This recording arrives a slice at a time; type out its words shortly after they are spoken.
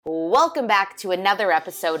Welcome back to another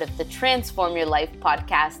episode of the Transform Your Life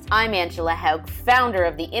podcast. I'm Angela Haug, founder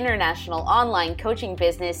of the international online coaching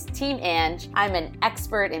business Team Ange. I'm an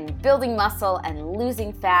expert in building muscle and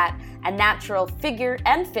losing fat, a natural figure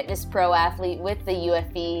and fitness pro athlete with the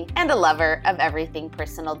UFE, and a lover of everything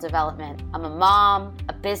personal development. I'm a mom,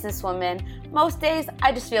 a businesswoman. Most days,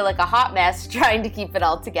 I just feel like a hot mess trying to keep it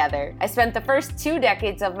all together. I spent the first 2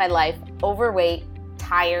 decades of my life overweight,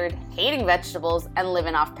 tired, hating vegetables, and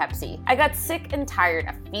living off Pepsi. I got sick and tired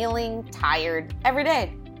of feeling tired every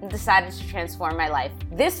day and decided to transform my life.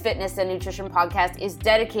 This fitness and nutrition podcast is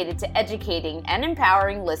dedicated to educating and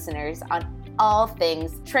empowering listeners on all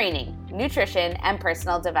things training, nutrition, and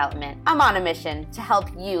personal development. I'm on a mission to help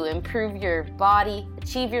you improve your body,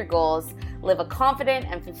 achieve your goals, live a confident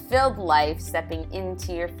and fulfilled life, stepping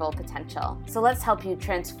into your full potential. So let's help you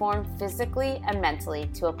transform physically and mentally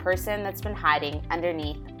to a person that's been hiding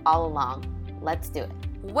underneath all along. Let's do it.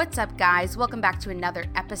 What's up, guys? Welcome back to another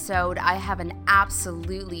episode. I have an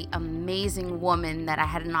absolutely amazing woman that I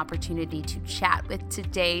had an opportunity to chat with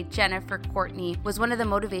today. Jennifer Courtney was one of the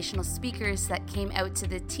motivational speakers that came out to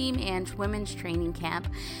the Team Ange Women's Training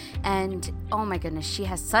Camp. And oh my goodness, she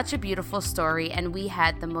has such a beautiful story, and we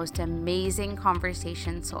had the most amazing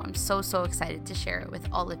conversation. So I'm so excited to share it with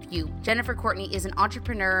all of you. Jennifer Courtney is an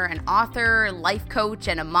entrepreneur, an author, life coach,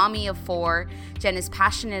 and a mommy of 4. Jen is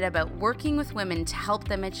passionate about working with women to help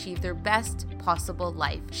them achieve their best possible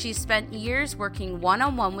life. She's spent years working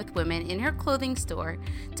one-on-one with women in her clothing store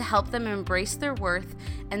to help them embrace their worth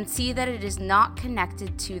and see that it is not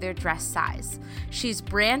connected to their dress size. She's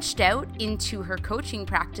branched out into her coaching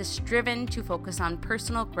practice, driven to focus on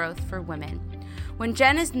personal growth for women. When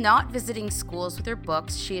Jen is not visiting schools with her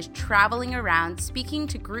books, she is traveling around speaking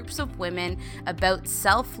to groups of women about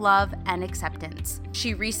self-love and acceptance.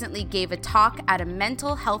 She recently gave a talk at a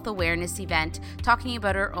mental health awareness event talking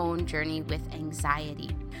about her own journey with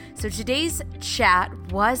anxiety. So today's chat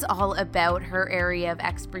was all about her area of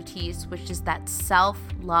expertise, which is that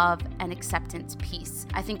self-love and acceptance piece.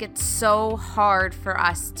 I think it's so hard for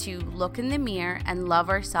us to look in the mirror and love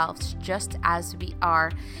ourselves just as we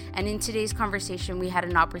are. And in today's conversation, we had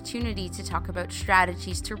an opportunity to talk about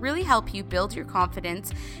strategies to really help you build your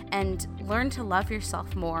confidence and learn to love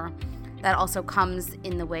yourself more. That also comes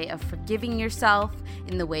in the way of forgiving yourself,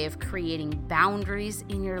 in the way of creating boundaries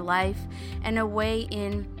in your life, and a way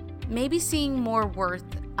in maybe seeing more worth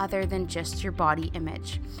other than just your body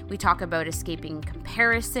image. We talk about escaping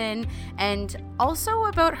comparison and also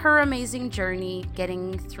about her amazing journey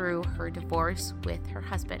getting through her divorce with her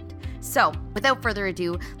husband. So, without further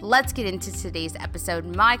ado, let's get into today's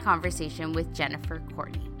episode, my conversation with Jennifer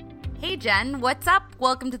Courtney. Hey Jen, what's up?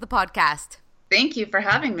 Welcome to the podcast. Thank you for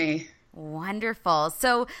having me. Wonderful.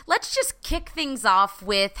 So let's just kick things off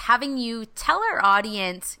with having you tell our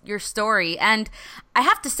audience your story. And I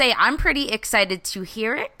have to say, I'm pretty excited to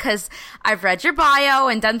hear it because I've read your bio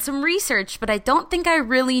and done some research, but I don't think I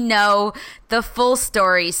really know the full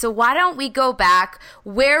story. So why don't we go back?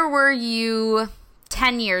 Where were you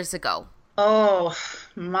 10 years ago? Oh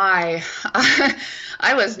my,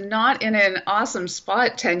 I was not in an awesome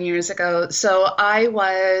spot 10 years ago. So I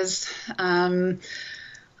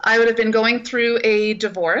would have been going through a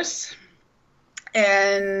divorce,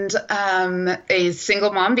 and a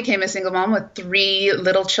single mom, became a single mom with 3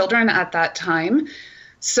 little children at that time.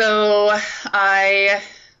 So the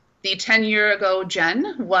 10-year ago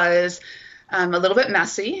Jen was a little bit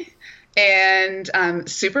messy and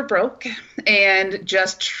super broke and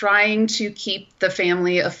just trying to keep the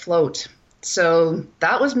family afloat. So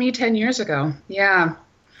that was me 10 years ago. Yeah.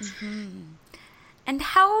 Mm-hmm. And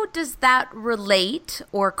how does that relate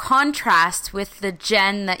or contrast with the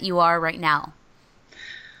Jen that you are right now?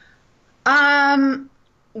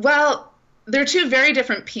 Well, they're 2 very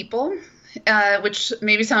different people, which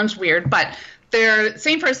maybe sounds weird, but they're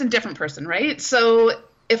same person, different person, right? So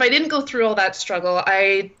if I didn't go through all that struggle,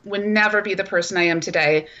 I would never be the person I am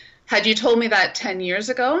today. Had you told me that 10 years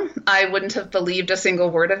ago, I wouldn't have believed a single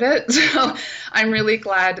word of it. So I'm really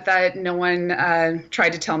glad that no one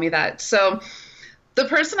tried to tell me that. So the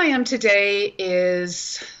person I am today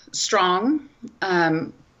is strong,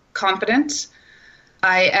 confident.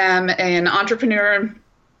 I am an entrepreneur,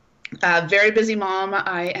 a very busy mom.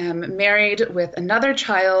 I am married with another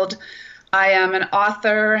child. I am an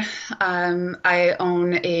author. I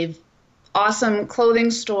own an awesome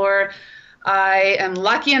clothing store. I am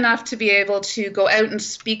lucky enough to be able to go out and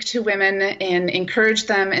speak to women and encourage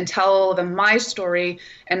them and tell them my story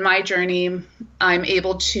and my journey. I'm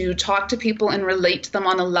able to talk to people and relate to them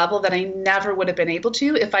on a level that I never would have been able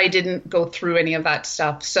to if I didn't go through any of that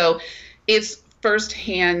stuff. So it's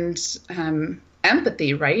firsthand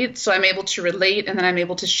empathy, right? So I'm able to relate, and then I'm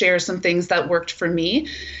able to share some things that worked for me,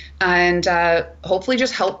 and hopefully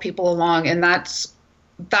just help people along. And that's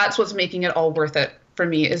what's making it all worth it for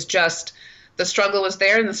me, is just the struggle was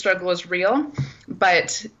there and the struggle was real.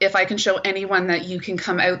 But if I can show anyone that you can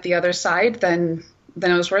come out the other side, then it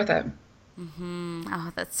was worth it. Mm-hmm.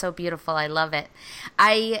 Oh, that's so beautiful. I love it.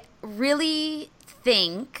 I really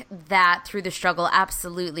think that through the struggle,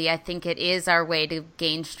 absolutely, I think it is our way to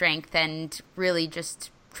gain strength and really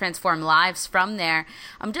just transform lives from there.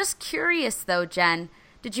 I'm just curious though, Jen,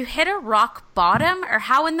 did you hit a rock bottom, or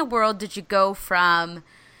how in the world did you go from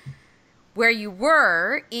where you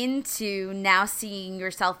were into now seeing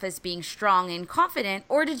yourself as being strong and confident?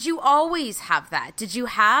 Or did you always have that? Did you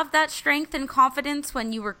have that strength and confidence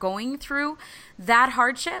when you were going through that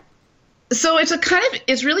hardship? So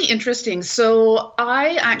it's really interesting. So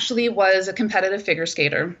I actually was a competitive figure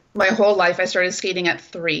skater my whole life. I started skating at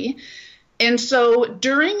 3. And so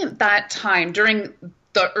during that time, during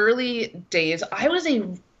the early days, I was a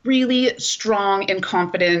really strong and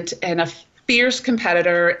confident and a fierce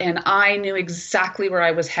competitor, and I knew exactly where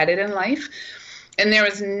I was headed in life. And there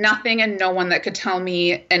was nothing and no one that could tell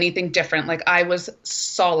me anything different. Like, I was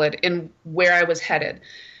solid in where I was headed.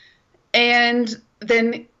 And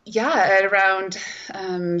then, at around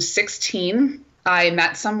 16, I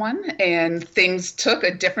met someone and things took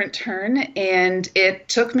a different turn, and it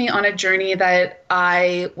took me on a journey that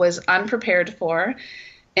I was unprepared for,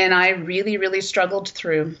 and I really, really struggled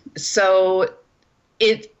through. So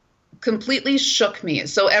it completely shook me.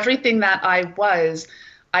 So everything that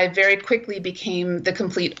I very quickly became the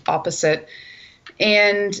complete opposite.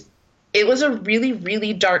 And it was a really,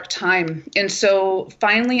 really dark time. And so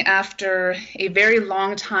finally, after a very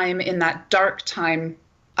long time in that dark time,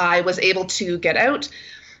 I was able to get out,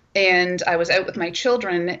 and I was out with my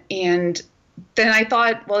children. And then I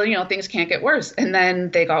thought, well, things can't get worse. And then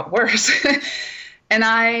they got worse. And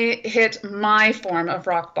I hit my form of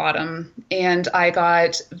rock bottom, and I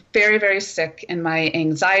got very, very sick, and my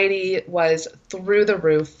anxiety was through the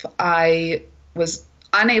roof. I was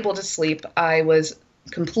unable to sleep. I was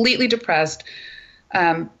completely depressed,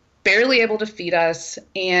 barely able to feed us,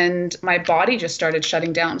 and my body just started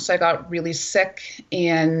shutting down. So I got really sick,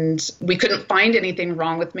 and we couldn't find anything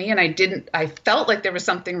wrong with me. And I felt like there was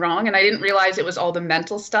something wrong, and I didn't realize it was all the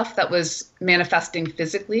mental stuff that was manifesting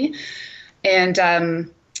physically. And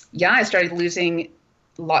I started losing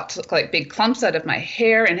lots of big clumps out of my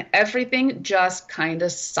hair, and everything just kind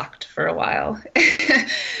of sucked for a while.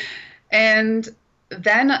 And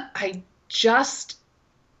then I just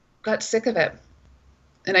got sick of it.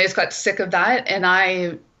 And I just got sick of that, and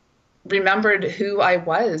I remembered who I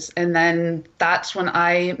was. And then that's when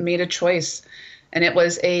I made a choice. And it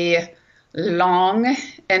was a long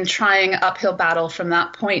and trying uphill battle from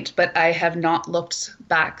that point, but I have not looked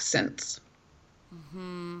back since.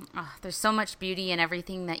 Mm-hmm. Oh, there's so much beauty in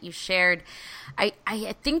everything that you shared. I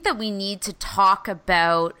think that we need to talk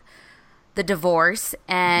about the divorce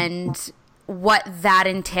and what that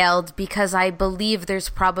entailed, because I believe there's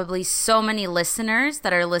probably so many listeners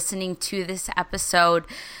that are listening to this episode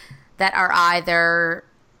that are either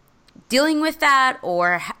dealing with that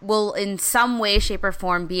or will in some way, shape, or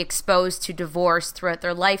form be exposed to divorce throughout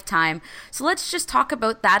their lifetime. So let's just talk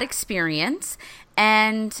about that experience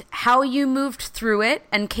and how you moved through it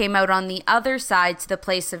and came out on the other side to the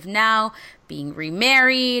place of now being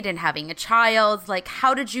remarried and having a child. Like,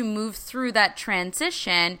 how did you move through that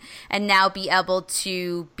transition and now be able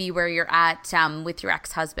to be where you're at with your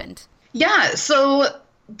ex-husband? Yeah, so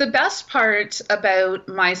the best part about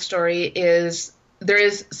my story is there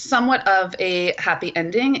is somewhat of a happy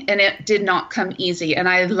ending, and it did not come easy. And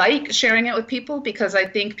I like sharing it with people because I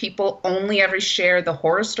think people only ever share the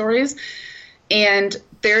horror stories. And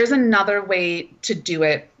there's another way to do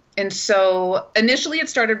it. And so initially it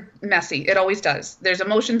started messy. It always does. There's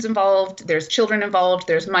emotions involved, there's children involved,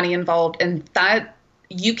 there's money involved, and that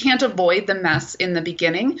you can't avoid the mess in the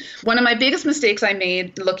beginning. One of my biggest mistakes I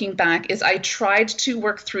made looking back is I tried to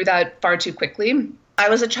work through that far too quickly. I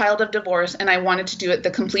was a child of divorce, and I wanted to do it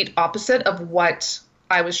the complete opposite of what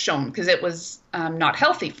I was shown, because it was not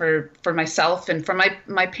healthy for myself and for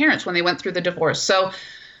my parents when they went through the divorce. So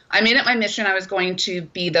I made it my mission. I was going to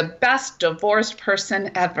be the best divorced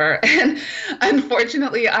person ever. And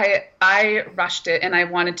unfortunately, I rushed it, and I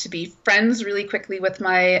wanted to be friends really quickly with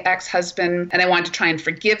my ex-husband, and I wanted to try and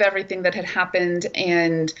forgive everything that had happened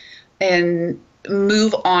and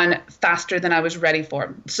move on faster than I was ready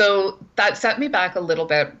for. So that set me back a little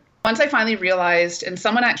bit. Once I finally realized, and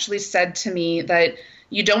someone actually said to me that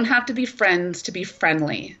You don't have to be friends to be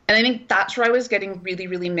friendly. And I think that's where I was getting really,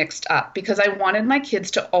 really mixed up, because I wanted my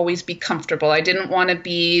kids to always be comfortable. I didn't want to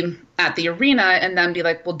be at the arena and then be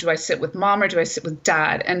like, well, do I sit with mom or do I sit with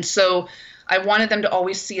dad? And so I wanted them to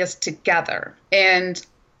always see us together. And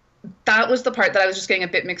that was the part that I was just getting a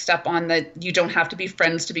bit mixed up on, that you don't have to be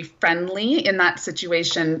friends to be friendly in that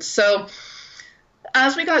situation. So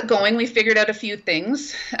as we got going, we figured out a few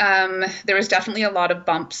things. There was definitely a lot of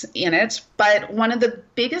bumps in it, but one of the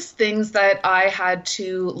biggest things that I had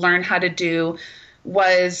to learn how to do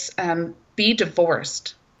was be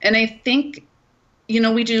divorced. And I think,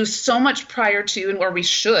 we do so much prior to, or we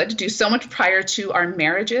should do so much prior to our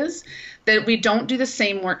marriages, that we don't do the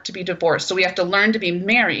same work to be divorced. So we have to learn to be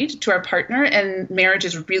married to our partner, and marriage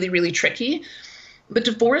is really, really tricky. But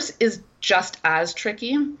divorce is just as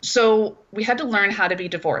tricky. So we had to learn how to be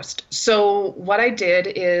divorced. So what I did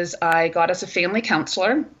is I got us a family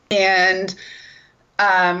counselor, and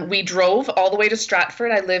we drove all the way to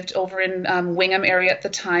Stratford. I lived over in Wingham area at the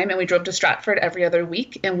time, and we drove to Stratford every other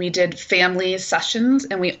week, and we did family sessions,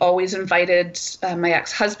 and we always invited my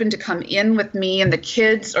ex-husband to come in with me and the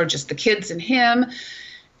kids, or just the kids and him.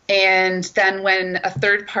 And then when a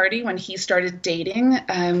third party, when he started dating,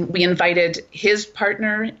 we invited his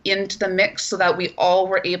partner into the mix so that we all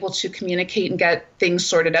were able to communicate and get things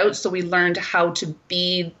sorted out. So we learned how to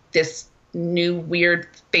be this new weird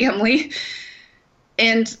family.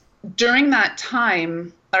 And during that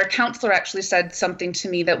time, our counselor actually said something to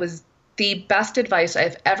me that was the best advice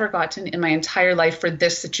I've ever gotten in my entire life for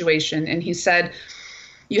this situation. And he said,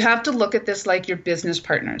 you have to look at this like your business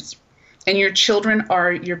partners, and your children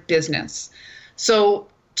are your business. So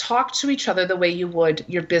talk to each other the way you would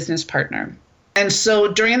your business partner. And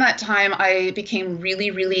so during that time, I became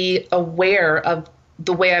really, really aware of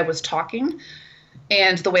the way I was talking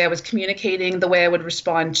and the way I was communicating, the way I would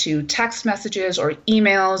respond to text messages or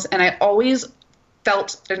emails. And I always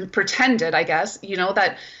felt and pretended, I guess,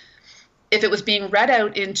 that if it was being read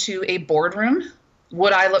out into a boardroom,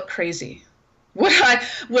 would I look crazy? Would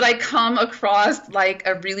I come across like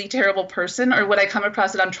a really terrible person, or would I come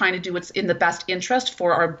across that I'm trying to do what's in the best interest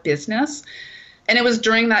for our business? And it was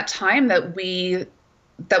during that time that we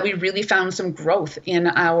really found some growth in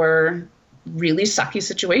our really sucky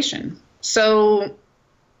situation. So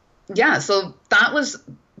yeah, so that was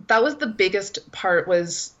the biggest part,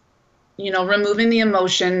 was removing the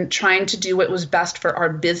emotion, trying to do what was best for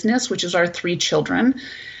our business, which is our 3 children.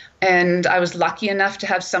 And I was lucky enough to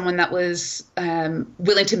have someone that was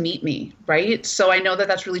willing to meet me, right? So I know that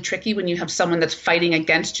that's really tricky when you have someone that's fighting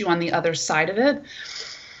against you on the other side of it.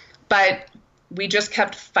 But we just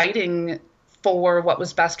kept fighting for what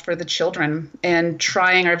was best for the children and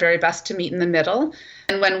trying our very best to meet in the middle.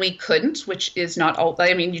 And when we couldn't, which is not all,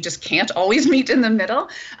 you just can't always meet in the middle.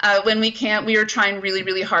 When we can't, we are trying really,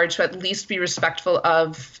 really hard to at least be respectful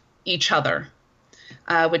of each other.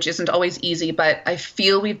 Which isn't always easy, but I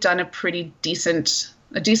feel we've done a pretty decent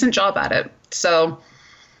job at it. So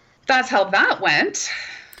that's how that went.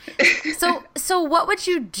 So what would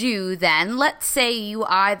you do then? Let's say you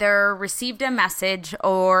either received a message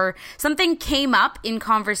or something came up in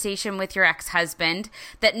conversation with your ex-husband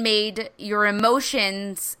that made your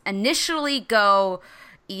emotions initially go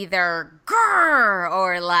either grrr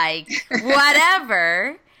or like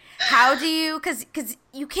whatever. How do you, because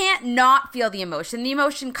you can't not feel the emotion. The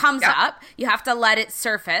emotion comes up. You have to let it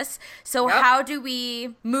surface. So how do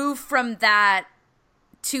we move from that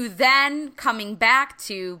to then coming back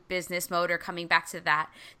to business mode, or coming back to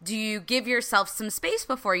that? Do you give yourself some space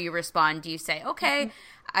before you respond? Do you say, okay,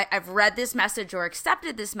 I've read this message or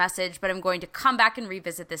accepted this message, but I'm going to come back and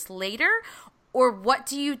revisit this later? Or what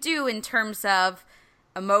do you do in terms of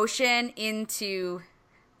emotion into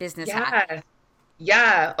business hack?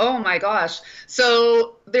 Yeah. Oh my gosh.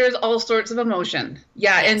 So there's all sorts of emotion.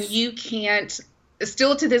 Yeah. Yes. And you can't,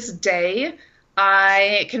 still to this day,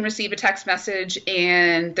 I can receive a text message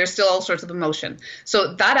and there's still all sorts of emotion.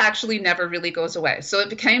 So that actually never really goes away. So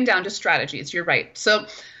it came down to strategies. You're right. So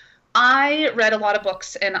I read a lot of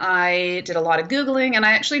books and I did a lot of Googling, and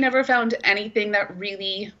I actually never found anything that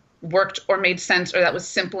really worked or made sense or that was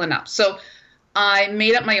simple enough. So I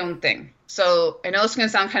made up my own thing. So I know it's going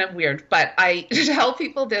to sound kind of weird, but I tell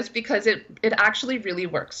people this because it actually really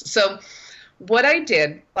works. So what I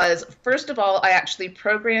did was, first of all, I actually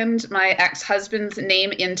programmed my ex-husband's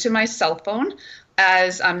name into my cell phone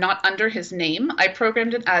as not under his name. I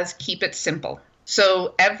programmed it as Keep It Simple.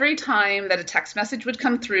 So every time that a text message would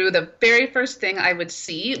come through, the very first thing I would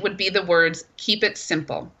see would be the words Keep It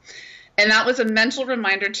Simple. And that was a mental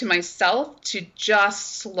reminder to myself to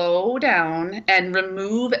just slow down and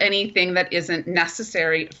remove anything that isn't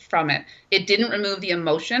necessary from it. It didn't remove the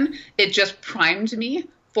emotion. It just primed me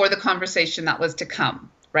for the conversation that was to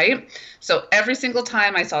come, right? So every single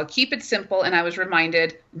time I saw keep it simple, and I was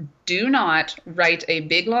reminded, do not write a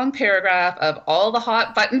big long paragraph of all the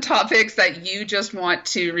hot button topics that you just want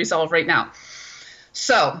to resolve right now.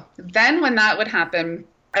 So then when that would happen,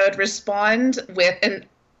 I would respond with, and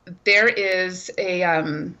there is a, I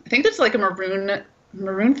think it's like a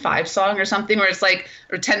Maroon 5 song or something, where it's like,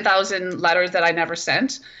 or 10,000 letters that I never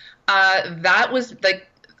sent. That was like,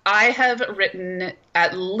 I have written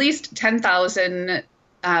at least 10,000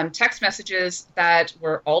 text messages that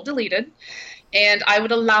were all deleted. And I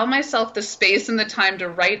would allow myself the space and the time to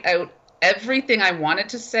write out everything I wanted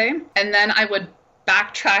to say. And then I would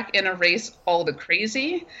backtrack and erase all the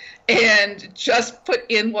crazy and just put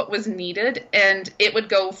in what was needed. And it would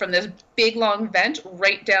go from this big long vent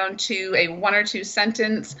right down to a 1 or 2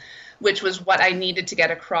 sentence, which was what I needed to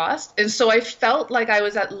get across. And so I felt like I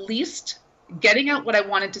was at least getting out what I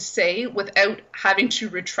wanted to say without having to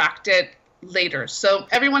retract it later. So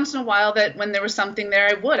every once in a while, that when there was something there,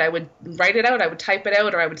 I would write it out, I would type it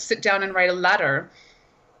out, or I would sit down and write a letter.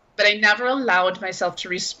 But I never allowed myself to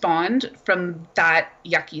respond from that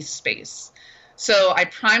yucky space. So I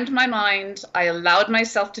primed my mind, I allowed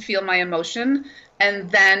myself to feel my emotion,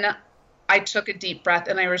 and then I took a deep breath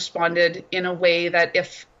and I responded in a way that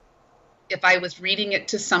if I was reading it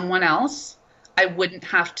to someone else, I wouldn't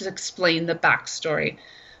have to explain the backstory.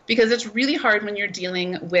 Because it's really hard when you're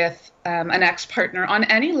dealing with an ex-partner on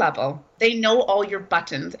any level. They know all your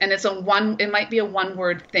buttons, and it might be a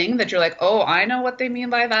one-word thing that you're like, oh, I know what they mean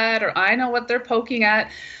by that, or I know what they're poking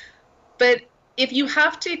at. But if you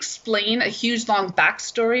have to explain a huge, long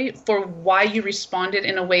backstory for why you responded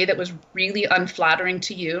in a way that was really unflattering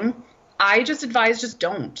to you, I just advise just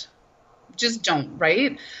don't. Just don't,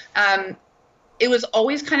 right? It was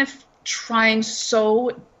always kind of trying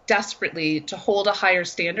so desperately to hold a higher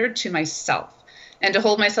standard to myself and to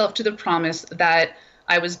hold myself to the promise that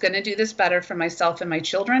I was going to do this better for myself and my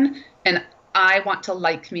children, and I want to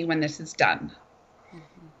like me when this is done.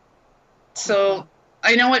 Mm-hmm. So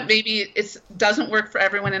I know maybe it doesn't work for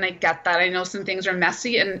everyone, and I get that. I know some things are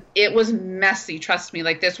messy, and it was messy, trust me.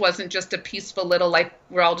 Like, this wasn't just a peaceful little, like,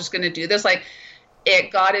 we're all just going to do this. Like,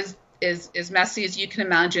 it got as messy as you can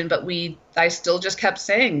imagine, but I still just kept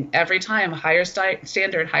saying every time, higher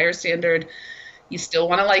standard, you still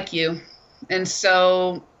want to like you. And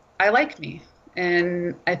so I like me,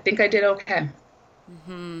 and I think I did okay.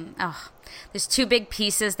 Mm-hmm. Oh, there's 2 big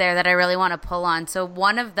pieces there that I really want to pull on. So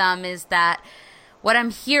one of them is that what I'm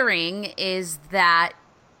hearing is that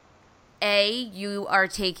you are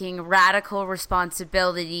taking radical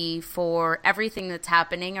responsibility for everything that's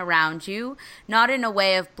happening around you, not in a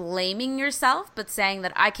way of blaming yourself, but saying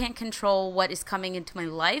that I can't control what is coming into my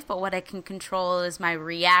life, but what I can control is my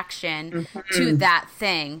reaction to that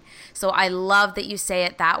thing. So I love that you say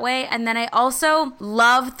it that way. And then I also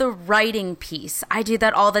love the writing piece. I do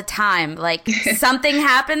that all the time. Like, something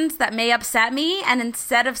happens that may upset me, and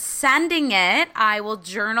instead of sending it, I will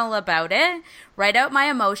journal about it, write out my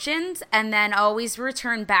emotions, and then always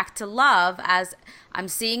return back to love as I'm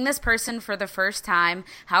seeing this person for the first time.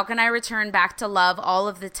 How can I return back to love all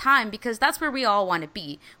of the time? Because that's where we all want to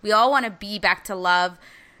be. We all want to be back to love,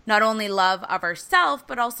 not only love of ourselves,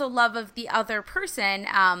 but also love of the other person.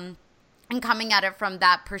 And coming at it from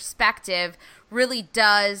that perspective really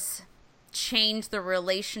does change the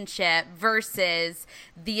relationship versus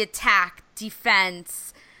the attack,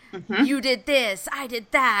 defense, you did this, I did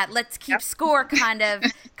that, let's keep score kind of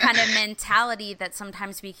mentality that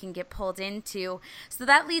sometimes we can get pulled into. So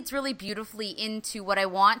that leads really beautifully into what I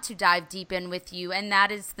want to dive deep in with you, and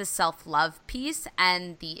that is the self-love piece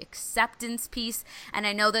and the acceptance piece. And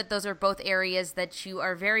I know that those are both areas that you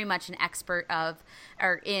are very much an expert of,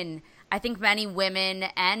 or in. I think many women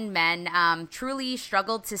and men truly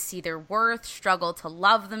struggle to see their worth, struggle to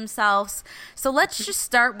love themselves. So let's just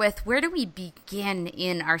start with, where do we begin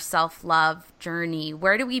in our self-love journey?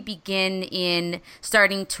 Where do we begin in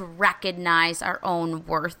starting to recognize our own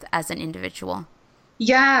worth as an individual?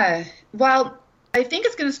 Yeah, well, I think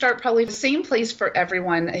it's going to start probably the same place for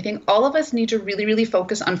everyone. I think all of us need to really, really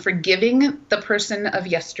focus on forgiving the person of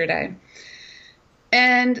yesterday.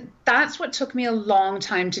 And that's what took me a long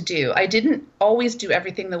time to do. I didn't always do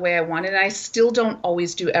everything the way I wanted, and I still don't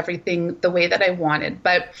always do everything the way that I wanted.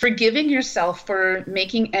 But forgiving yourself for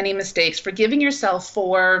making any mistakes, forgiving yourself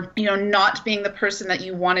for, not being the person that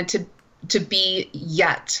you wanted to be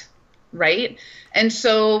yet, right? And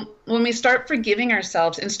so when we start forgiving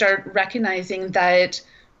ourselves and start recognizing that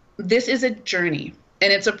this is a journey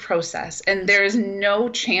and it's a process. And there is no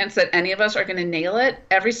chance that any of us are going to nail it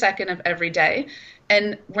every second of every day.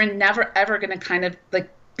 And we're never, ever going to kind of like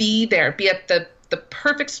be there, be at the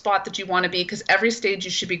perfect spot that you want to be, because every stage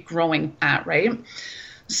you should be growing at, right?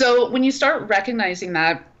 So when you start recognizing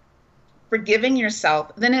that, forgiving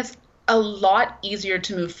yourself, then it's a lot easier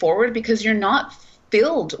to move forward because you're not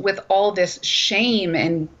filled with all this shame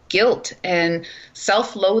and guilt and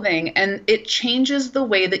self-loathing, and it changes the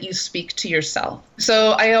way that you speak to yourself.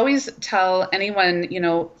 So I always tell anyone,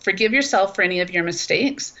 forgive yourself for any of your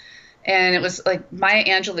mistakes. And it was like Maya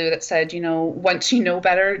Angelou that said, once you know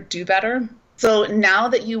better, do better. So now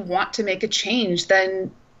that you want to make a change,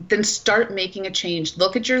 then start making a change.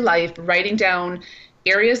 Look at your life, writing down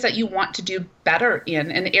areas that you want to do better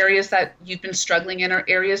in, and areas that you've been struggling in, or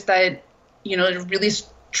areas that, are really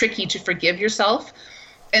tricky to forgive yourself.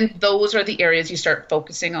 And those are the areas you start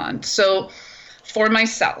focusing on. So for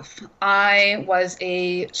myself, I was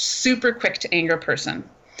a super quick to anger person.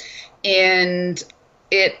 And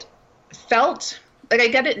it felt like, I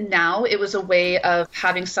get it now, it was a way of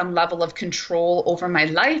having some level of control over my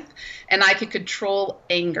life, and I could control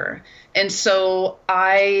anger. And so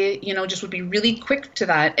I, just would be really quick to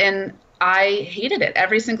that. And I hated it.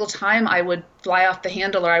 Every single time I would fly off the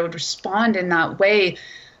handle or I would respond in that way,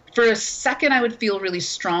 for a second I would feel really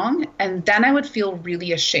strong, and then I would feel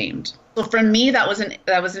really ashamed. So for me, that was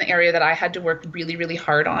an area that I had to work really, really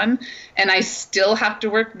hard on, and I still have to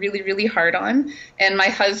work really, really hard on. And my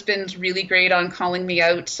husband's really great on calling me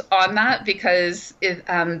out on that, because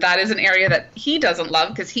that is an area that he doesn't love,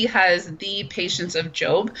 because he has the patience of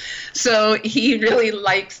Job. So he really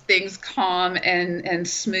likes things calm and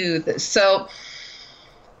smooth. So,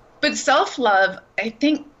 but self-love, I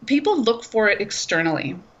think people look for it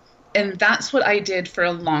externally, and that's what I did for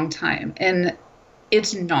a long time. And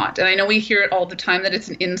it's not. And I know we hear it all the time that it's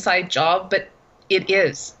an inside job, but it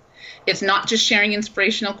is. It's not just sharing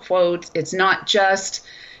inspirational quotes. It's not just,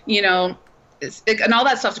 and all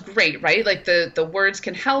that stuff's great, right? Like the words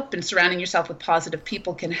can help, and surrounding yourself with positive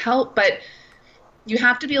people can help, but you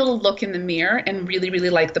have to be able to look in the mirror and really,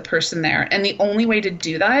 really like the person there. And the only way to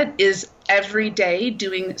do that is every day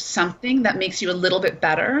doing something that makes you a little bit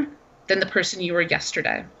better than the person you were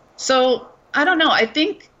yesterday. So I don't know. I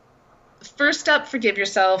think first step, forgive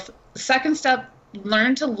yourself. Second step,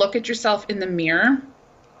 learn to look at yourself in the mirror,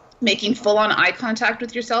 making full-on eye contact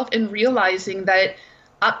with yourself, and realizing that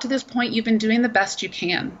up to this point, you've been doing the best you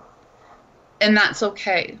can. And that's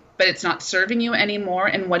okay, but it's not serving you anymore.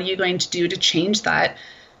 And what are you going to do to change that?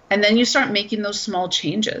 And then you start making those small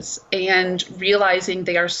changes and realizing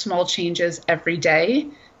they are small changes every day.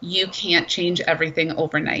 You can't change everything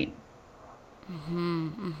overnight. Mm-hmm,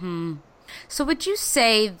 mm-hmm. So would you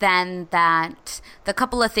say then that the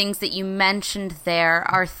couple of things that you mentioned there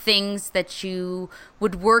are things that you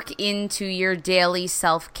would work into your daily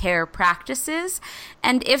self-care practices?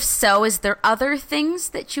 And if so, is there other things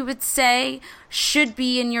that you would say should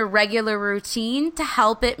be in your regular routine to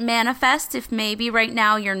help it manifest if maybe right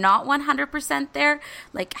now you're not 100% there,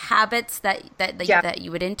 like habits that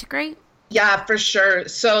you would integrate? Yeah, for sure.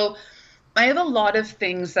 So I have a lot of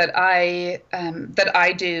things that I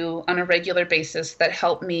do on a regular basis that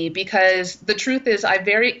help me, because the truth is I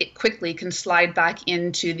very quickly can slide back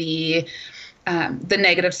into the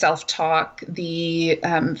negative self-talk, the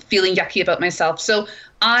feeling yucky about myself. So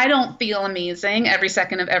I don't feel amazing every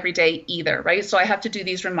second of every day either, right? So I have to do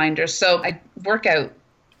these reminders. So I work out.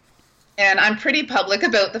 And I'm pretty public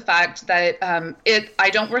about the fact that I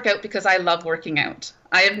don't work out because I love working out.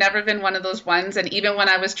 I have never been one of those ones. And even when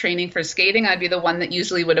I was training for skating, I'd be the one that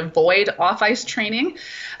usually would avoid off-ice training.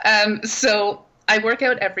 So I work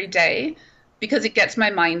out every day because it gets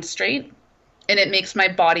my mind straight and it makes my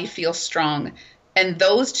body feel strong. And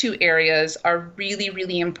those two areas are really,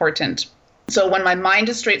 really important. So when my mind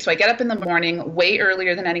is straight, so I get up in the morning way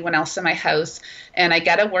earlier than anyone else in my house, and I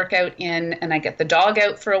get a workout in, and I get the dog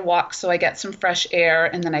out for a walk so I get some fresh air,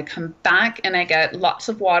 and then I come back and I get lots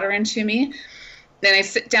of water into me. Then I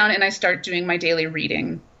sit down and I start doing my daily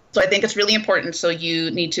reading. So I think it's really important. So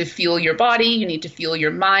you need to fuel your body, you need to fuel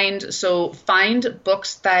your mind. So find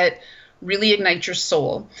books that really ignite your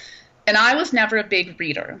soul. And I was never a big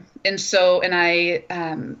reader. And I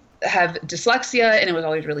have dyslexia, and it was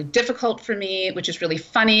always really difficult for me, which is really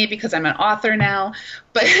funny because I'm an author now.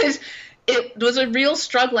 But it was a real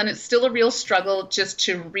struggle, and it's still a real struggle just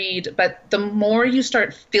to read. But the more you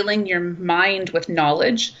start filling your mind with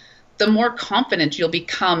knowledge, the more confident you'll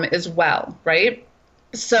become as well, right?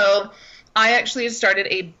 So I actually started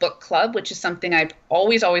a book club, which is something I've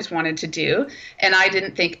always wanted to do. And I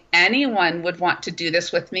didn't think anyone would want to do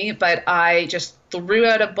this with me, but I just threw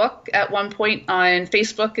out a book at one point on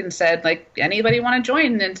Facebook and said, like, anybody want to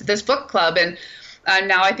join into this book club? And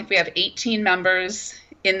now I think we have 18 members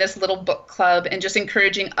in this little book club, and just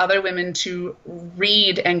encouraging other women to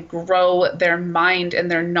read and grow their mind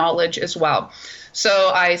and their knowledge as well.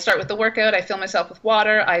 So I start with the workout, I fill myself with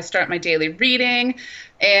water, I start my daily reading,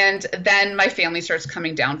 and then my family starts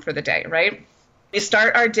coming down for the day, right? We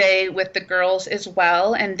start our day with the girls as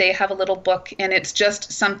well, and they have a little book, and it's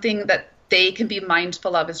just something that they can be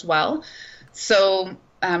mindful of as well. So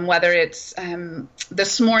whether it's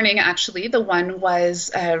this morning, actually, the one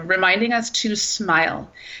was reminding us to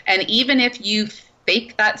smile. And even if you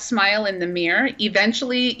fake that smile in the mirror,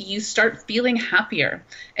 eventually you start feeling happier,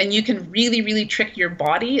 and you can really trick your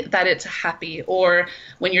body that it's happy. Or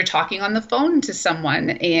when you're talking on the phone to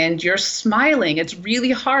someone and you're smiling, it's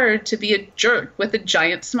really hard to be a jerk with a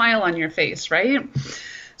giant smile on your face, right?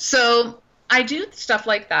 So I do stuff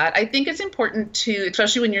like that. I think it's important to,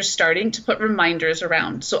 especially when you're starting, to put reminders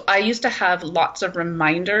around. So I used to have lots of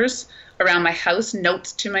reminders around my house,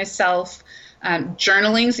 notes to myself.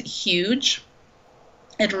 Journaling's huge,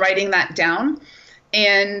 and writing that down,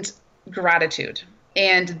 and gratitude.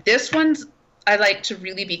 And this one's I like to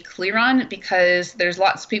really be clear on, because there's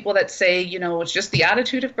lots of people that say, it's just the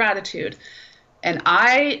attitude of gratitude. And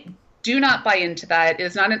I do not buy into that. It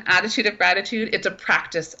is not an attitude of gratitude. It's a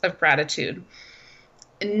practice of gratitude.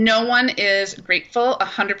 No one is grateful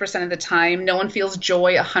 100% of the time. No one feels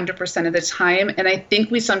joy 100% of the time. And I think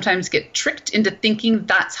we sometimes get tricked into thinking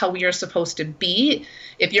that's how we are supposed to be.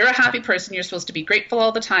 If you're a happy person, you're supposed to be grateful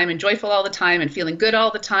all the time and joyful all the time and feeling good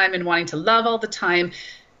all the time and wanting to love all the time.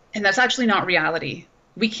 And that's actually not reality.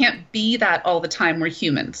 We can't be that all the time. We're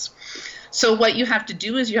humans. So what you have to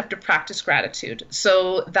do is you have to practice gratitude.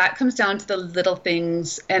 So that comes down to the little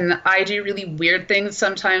things. And I do really weird things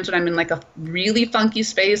sometimes when I'm in like a really funky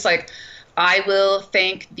space. Like I will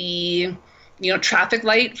thank the, traffic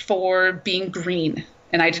light for being green,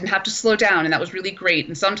 and I didn't have to slow down, and that was really great.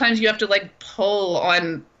 And sometimes you have to like pull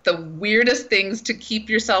on the weirdest things to keep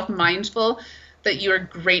yourself mindful that you are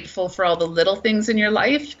grateful for all the little things in your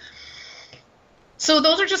life. So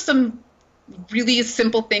those are just some really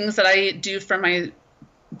simple things that I do for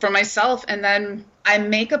myself. And then I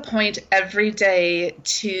make a point every day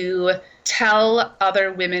to tell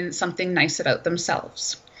other women something nice about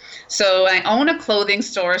themselves. So I own a clothing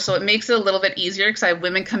store, so it makes it a little bit easier because I have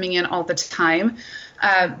women coming in all the time.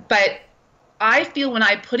 But I feel when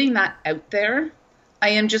I'm putting that out there, I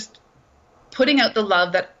am just putting out the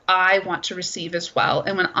love that I want to receive as well.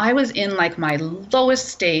 And when I was in like my lowest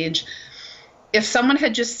stage, if someone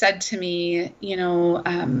had just said to me,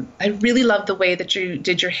 I really love the way that you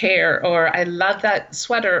did your hair, or I love that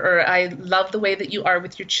sweater, or I love the way that you are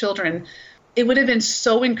with your children, it would have been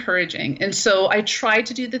so encouraging. And so I tried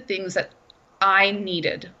to do the things that I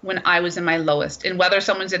needed when I was in my lowest. And whether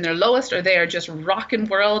someone's in their lowest or they are just rocking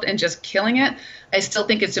world and just killing it, I still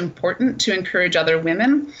think it's important to encourage other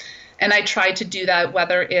women. And I try to do that,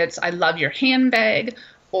 whether it's I love your handbag,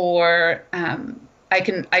 or I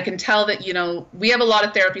can tell that, we have a lot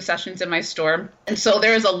of therapy sessions in my store. And so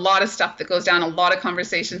there is a lot of stuff that goes down, a lot of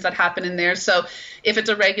conversations that happen in there. So if it's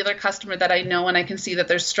a regular customer that I know and I can see that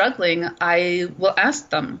they're struggling, I will ask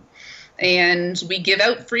them. And we give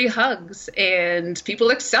out free hugs, and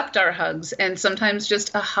people accept our hugs. And sometimes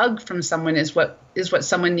just a hug from someone is what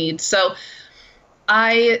someone needs. So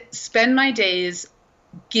I spend my days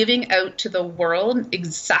giving out to the world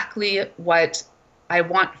exactly what I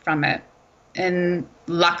want from it. And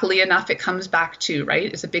luckily enough, it comes back to,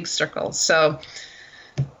 right? It's a big circle. So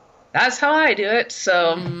that's how I do it.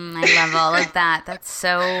 So I love all of that. That's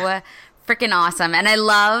so freaking awesome. And I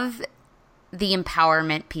love the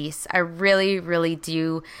empowerment piece. I really, really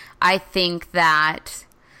do. I think that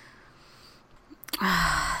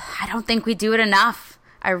I don't think we do it enough.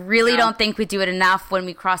 I really don't think we do it enough when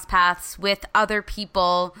we cross paths with other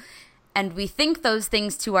people and we think those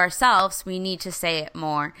things to ourselves. We need to say it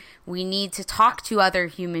more. We need to talk to other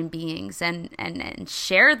human beings and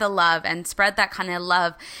share the love and spread that kind of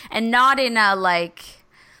love, and not in a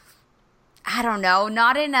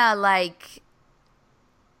not in a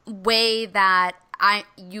way that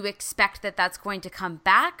you expect that that's going to come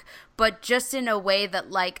back, but just in a way that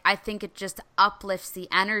I think it just uplifts the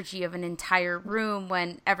energy of an entire room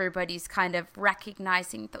when everybody's kind of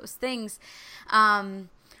recognizing those things.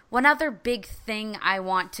 One other big thing I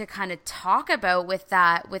want to kind of talk about with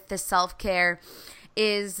the self-care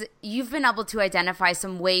is you've been able to identify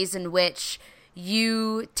some ways in which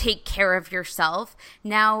you take care of yourself.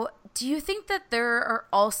 Now, do you think that there are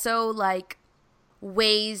also like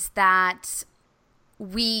ways that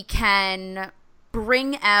we can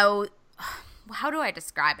bring out, how do I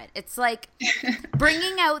describe it? It's like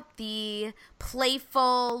bringing out the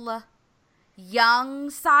playful young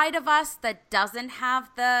side of us that doesn't have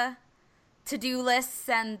the to-do lists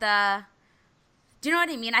and the, do you know what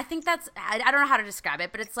I mean? I think that's, I don't know how to describe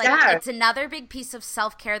it, but it's like, it's another big piece of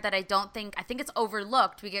self-care that I think it's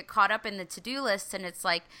overlooked. We get caught up in the to-do list, and it's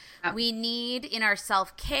like, we need in our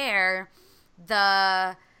self-care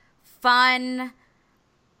the fun,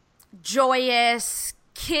 joyous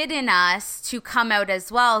kid in us to come out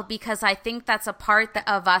as well, because I think that's a part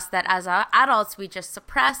of us that as adults we just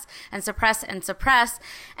suppress and suppress and suppress,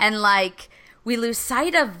 and like we lose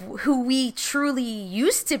sight of who we truly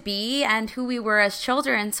used to be and who we were as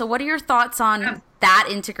children. So what are your thoughts on that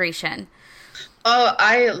integration? Oh,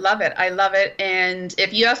 I love it. I love it. And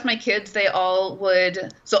if you ask my kids, they all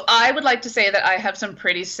would. So I would like to say that I have some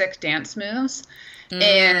pretty sick dance moves.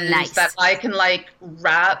 And nice. That I can like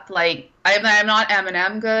rap, like I'm not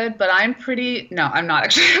Eminem good, but I'm not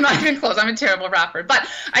actually. I'm not even close. I'm a terrible rapper, but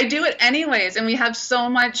I do it anyways. And we have so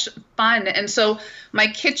much fun. And so my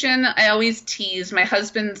kitchen, I always tease, my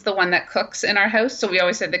husband's the one that cooks in our house. So we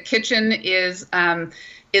always say the kitchen is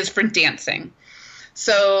for dancing.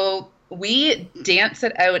 So we dance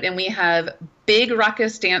it out, and we have big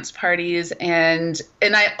ruckus dance parties, and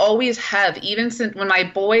I always have, even since when my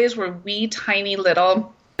boys were wee tiny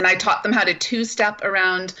little, and I taught them how to two-step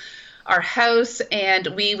around our house, and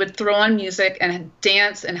we would throw on music and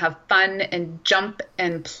dance and have fun and jump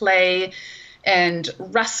and play and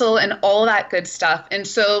wrestle and all that good stuff. And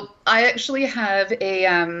so I actually have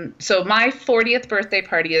so my 40th birthday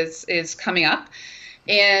party is coming up.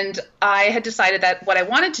 And I had decided that what I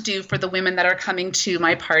wanted to do for the women that are coming to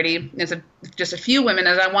my party, is just a few women,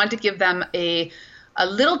 is I wanted to give them a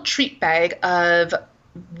little treat bag of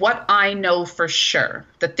what I know for sure,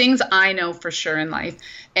 the things I know for sure in life.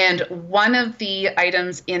 And one of the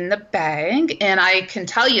items in the bag, and I can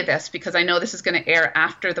tell you this because I know this is going to air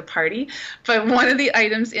after the party, but one of the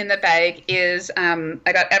items in the bag is I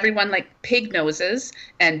got everyone like pig noses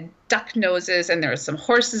and duck noses, and there were some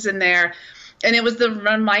horses in there. And it was the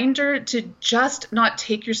reminder to just not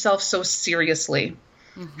take yourself so seriously.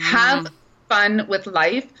 Mm-hmm. Have fun with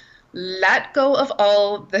life. Let go of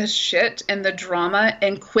all the shit and the drama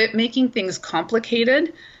and quit making things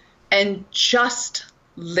complicated and just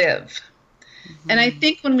live. Mm-hmm. And I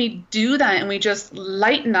think when we do that and we just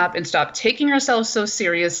lighten up and stop taking ourselves so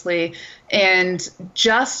seriously and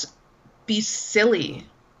just be silly,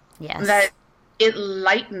 that it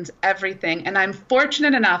lightens everything. And I'm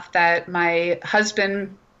fortunate enough that my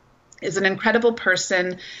husband is an incredible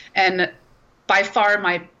person and by far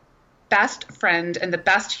my best friend and the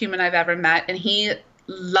best human I've ever met. And he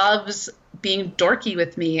loves being dorky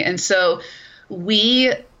with me. And so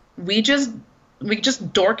we just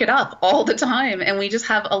dork it up all the time. And we just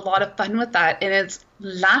have a lot of fun with that. And it's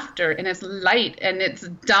laughter and it's light and it's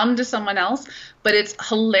dumb to someone else, but it's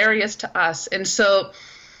hilarious to us. And so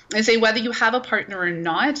I say, whether you have a partner or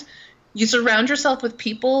not, you surround yourself with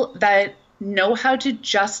people that know how to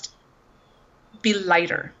just be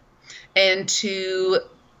lighter and to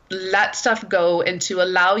let stuff go and to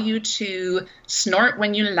allow you to snort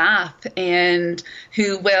when you laugh, and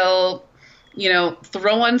who will,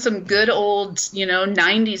 throw on some good old,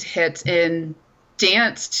 90s hits and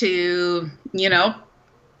dance to,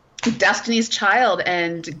 Destiny's Child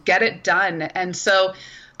and get it done. And so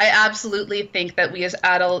I absolutely think that we as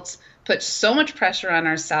adults put so much pressure on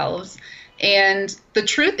ourselves. And the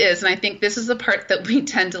truth is, and I think this is the part that we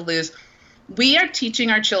tend to lose, we are teaching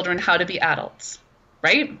our children how to be adults,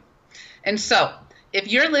 right? And so if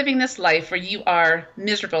you're living this life where you are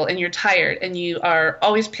miserable and you're tired and you are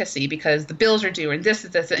always pissy because the bills are due and this is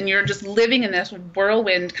this, and you're just living in this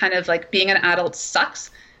whirlwind kind of like being an adult sucks,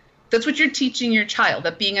 that's what you're teaching your child,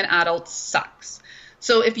 that being an adult sucks.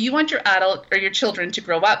 So if you want your adult or your children to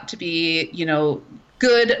grow up to be,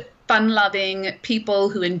 good, fun-loving people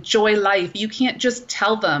who enjoy life, you can't just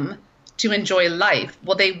tell them to enjoy life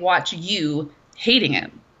while they watch you hating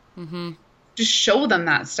it. Mm-hmm. Just show them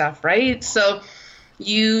that stuff, right? So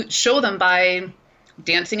you show them by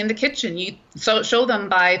dancing in the kitchen. You show them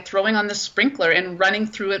by throwing on the sprinkler and running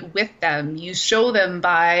through it with them. You show them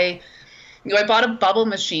by, I bought a bubble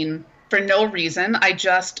machine for no reason. I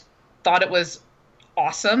just thought it was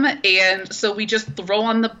awesome. And so we just throw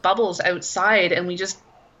on the bubbles outside and we just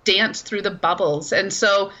dance through the bubbles. And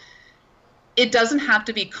so it doesn't have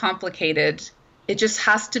to be complicated. It just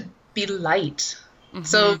has to be light. Mm-hmm.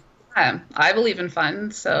 So I believe in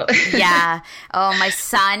fun, so. Yeah. Oh, my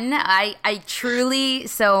son,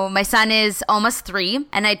 so my son is almost 3,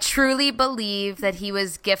 and I truly believe that he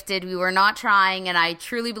was gifted. We were not trying, and I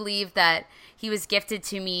truly believe that he was gifted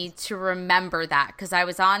to me to remember that, because I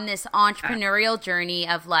was on this entrepreneurial journey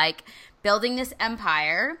of like building this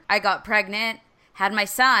empire. I got pregnant, had my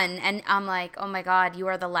son, and I'm like, oh my God, you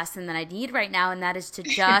are the lesson that I need right now, and that is to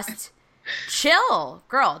just chill,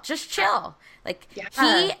 girl, just chill. Like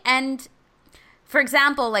for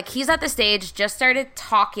example, like he's at the stage, just started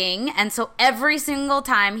talking, and so every single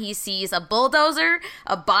time he sees a bulldozer,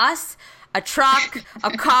 a bus, a truck,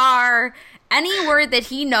 a car, any word that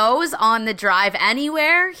he knows on the drive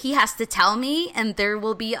anywhere, he has to tell me, and there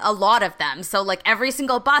will be a lot of them. So like every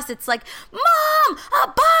single bus, it's like, Mom,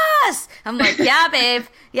 a bus! I'm like, yeah, babe.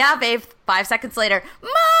 5 seconds later,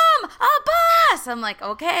 Mom, a bus! I'm like,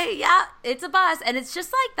 okay, yeah, it's a bus. And it's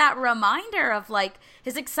just like that reminder of like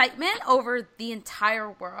his excitement over the entire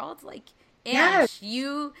world. Like, Ange,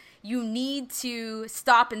 you need to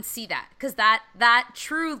stop and see that, because that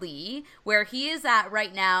truly, where he is at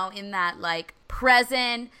right now in that like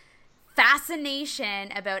present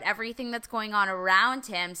fascination about everything that's going on around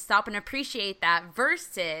him, stop and appreciate that,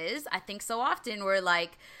 versus I think so often we're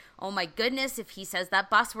like, oh my goodness, if he says that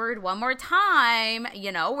bus word one more time,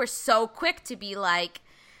 we're so quick to be like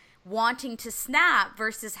wanting to snap,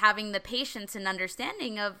 versus having the patience and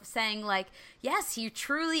understanding of saying like, yes, he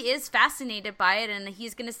truly is fascinated by it, and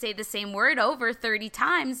he's going to say the same word over 30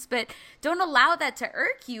 times, but don't allow that to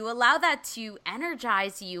irk you. Allow that to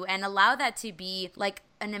energize you, and allow that to be like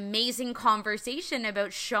an amazing conversation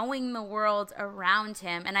about showing the world around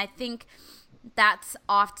him. And I think that's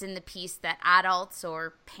often the piece that adults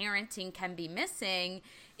or parenting can be missing,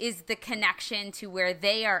 is the connection to where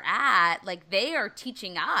they are at. Like, they are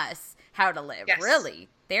teaching us how to live, yes. Really.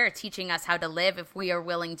 They're teaching us how to live if we are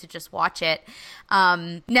willing to just watch it.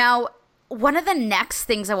 Now, one of the next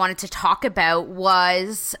things I wanted to talk about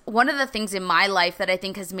was one of the things in my life that I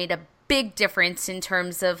think has made a big difference in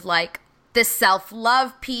terms of like the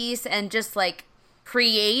self-love piece and just like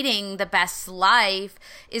creating the best life,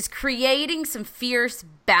 is creating some fierce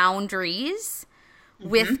boundaries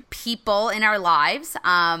with people in our lives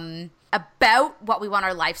about what we want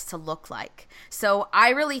our lives to look like. So I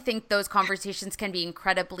really think those conversations can be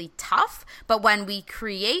incredibly tough, but when we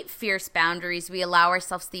create fierce boundaries, we allow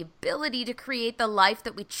ourselves the ability to create the life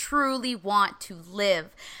that we truly want to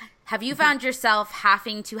live. Have you found yourself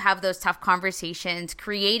having to have those tough conversations,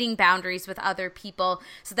 creating boundaries with other people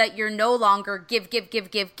so that you're no longer give,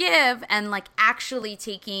 and like actually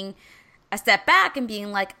taking a step back and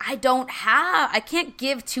being like, I can't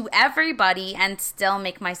give to everybody and still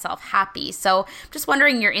make myself happy? So just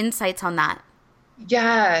wondering your insights on that.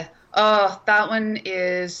 Yeah. Oh, that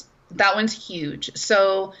one's huge.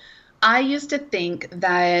 So I used to think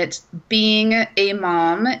that being a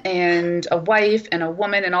mom and a wife and a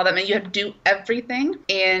woman and all that meant you had to do everything,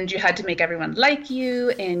 and you had to make everyone like you,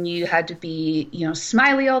 and you had to be,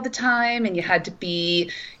 smiley all the time, and you had to be,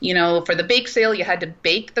 for the bake sale, you had to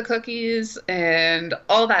bake the cookies and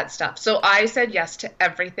all that stuff. So I said yes to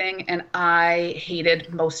everything, and I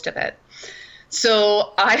hated most of it.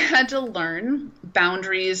 So I had to learn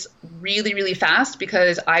boundaries really, really fast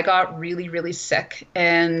because I got really, really sick,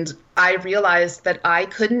 and I realized that I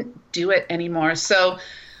couldn't do it anymore. So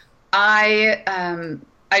I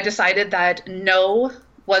decided that no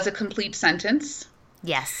was a complete sentence.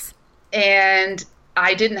 Yes. And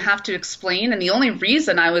I didn't have to explain. And the only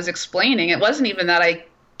reason I was explaining, it wasn't even that I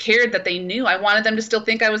cared that they knew. I wanted them to still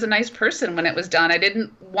think I was a nice person when it was done. I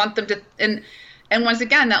didn't want them to, and once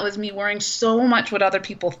again, that was me worrying so much what other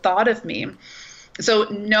people thought of me. So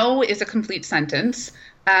no is a complete sentence.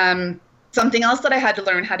 Something else that I had to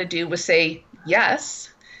learn how to do was say yes.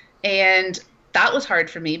 And that was hard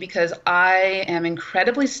for me because I am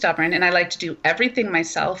incredibly stubborn and I like to do everything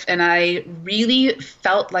myself. And I really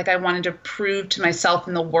felt like I wanted to prove to myself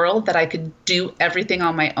and the world that I could do everything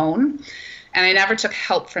on my own. And I never took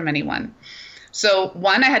help from anyone. So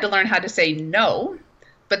one, I had to learn how to say no.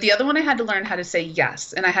 But the other one, I had to learn how to say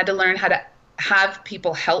yes. And I had to learn how to have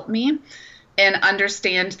people help me and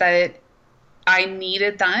understand that I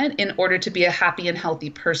needed that in order to be a happy and healthy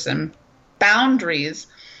person. Boundaries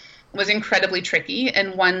was incredibly tricky,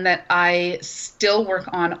 and one that I still work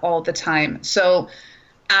on all the time. So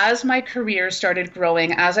as my career started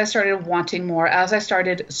growing, as I started wanting more, as I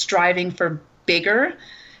started striving for bigger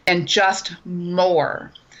and just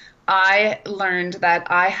more, I learned that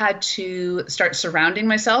I had to start surrounding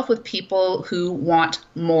myself with people who want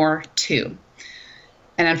more too.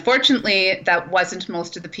 And unfortunately, that wasn't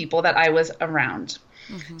most of the people that I was around.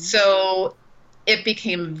 Mm-hmm. So it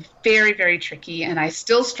became very, very tricky. And I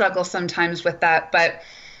still struggle sometimes with that. But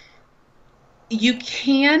you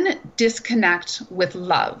can disconnect with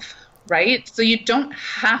love, right? So you don't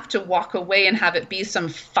have to walk away and have it be some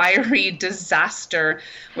fiery disaster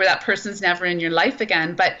where that person's never in your life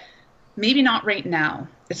again. But maybe not right now.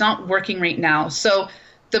 It's not working right now. So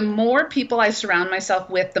the more people I surround myself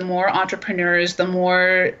with, the more entrepreneurs, the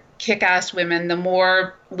more kick-ass women, the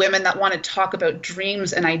more women that want to talk about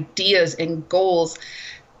dreams and ideas and goals.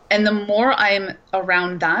 And the more I'm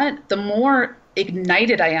around that, the more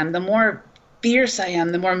ignited I am, the more fierce I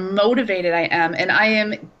am, the more motivated I am. And I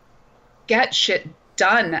am get shit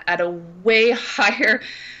done at a way higher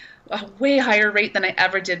rate than I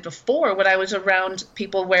ever did before, when I was around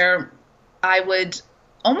people where I would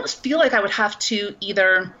almost feel like I would have to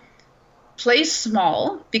either play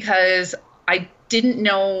small because I didn't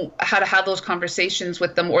know how to have those conversations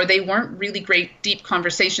with them, or they weren't really great, deep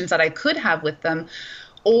conversations that I could have with them,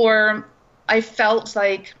 or I felt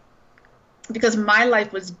like because my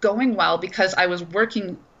life was going well, because I was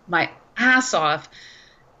working my ass off,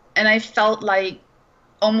 and I felt like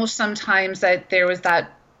almost sometimes that there was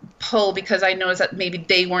that pull because I noticed that maybe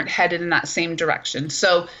they weren't headed in that same direction.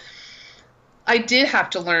 So I did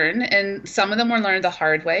have to learn, and some of them were learned the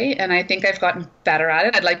hard way, and I think I've gotten better at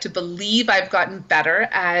it. I'd like to believe I've gotten better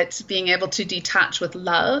at being able to detach with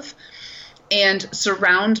love and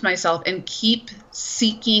surround myself and keep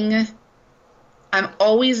seeking. I'm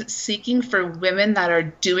always seeking for women that are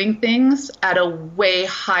doing things at a way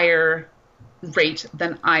higher rate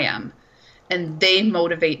than I am. And they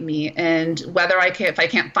motivate me. And if I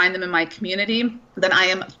can't find them in my community, then I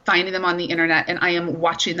am finding them on the internet, and I am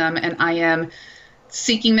watching them, and I am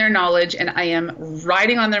seeking their knowledge, and I am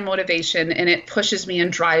riding on their motivation, and it pushes me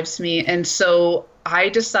and drives me. And so I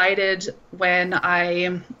decided when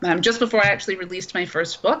just before I actually released my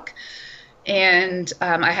first book, and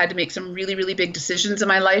I had to make some really, really big decisions in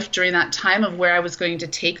my life during that time of where I was going to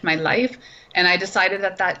take my life. And I decided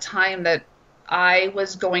at that time that I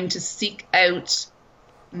was going to seek out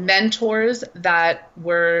mentors that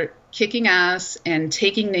were kicking ass and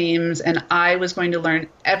taking names, and I was going to learn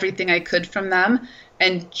everything I could from them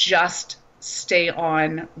and just stay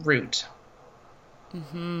on route.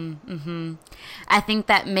 I think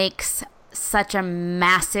that makes such a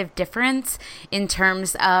massive difference in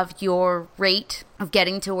terms of your rate of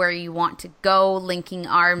getting to where you want to go, linking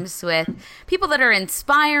arms with people that are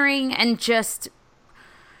inspiring, and just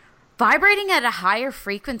vibrating at a higher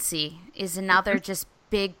frequency is another just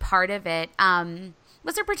big part of it.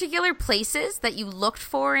 Was there particular places that you looked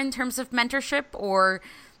for in terms of mentorship or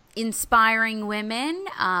inspiring women?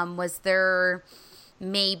 Was there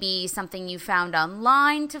maybe something you found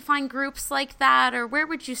online to find groups like that? Or where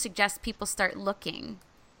would you suggest people start looking?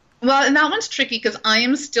 Well, and that one's tricky because I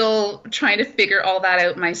am still trying to figure all that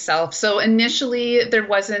out myself. So initially there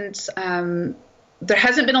hasn't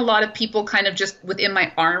been a lot of people kind of just within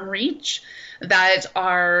my arm reach that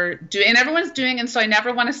are doing, and everyone's doing. And so I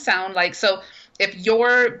never want to sound like, so if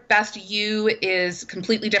your best you is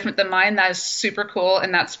completely different than mine, that is super cool.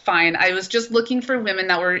 And that's fine. I was just looking for women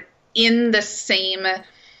that were in the same,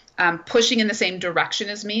 pushing in the same direction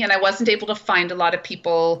as me. And I wasn't able to find a lot of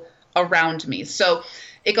people around me. So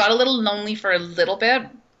it got a little lonely for a little bit.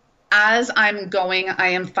 As I'm going, I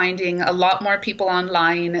am finding a lot more people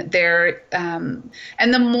online there. And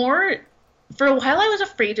the more, for a while I was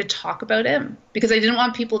afraid to talk about it because I didn't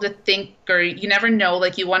want people to think, or you never know,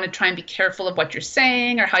 like you want to try and be careful of what you're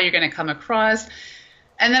saying or how you're going to come across.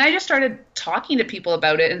 And then I just started talking to people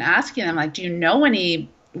about it and asking them, like, do you know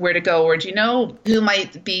anywhere to go, or do you know who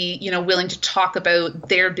might be, willing to talk about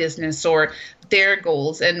their business or their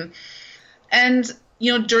goals? And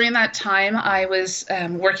during that time, I was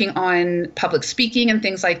working on public speaking and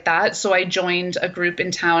things like that. So I joined a group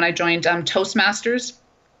in town. I joined Toastmasters.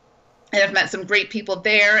 And I've met some great people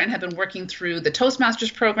there and have been working through the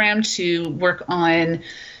Toastmasters program to work on,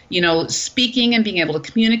 speaking and being able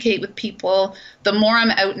to communicate with people. The more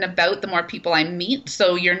I'm out and about, the more people I meet.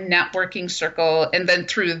 So your networking circle. And then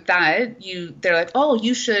through that, they're like, oh,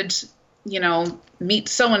 you should, meet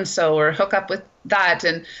so-and-so or hook up with that.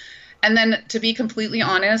 And then, to be completely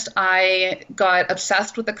honest, I got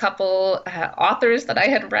obsessed with a couple authors that I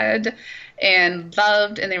had read and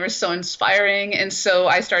loved, and they were so inspiring. And so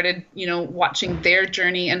I started, watching their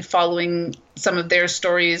journey and following some of their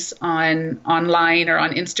stories online or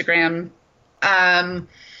on Instagram. Now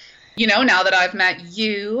that I've met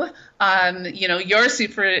you, you're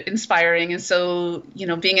super inspiring. And so,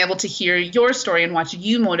 being able to hear your story and watch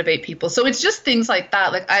you motivate people. So it's just things like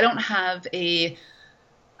that. Like, I don't have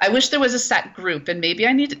I wish there was a set group, and maybe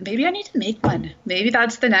I need to make one. Maybe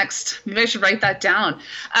that's the next. Maybe I should write that down.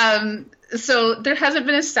 So there hasn't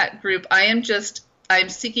been a set group. I'm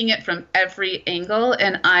seeking it from every angle,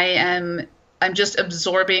 and I'm just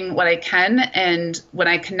absorbing what I can. And when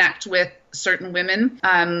I connect with certain women,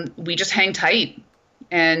 we just hang tight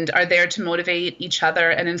and are there to motivate each other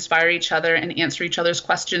and inspire each other and answer each other's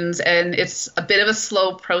questions. And it's a bit of a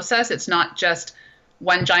slow process. It's not just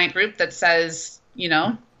one giant group that says,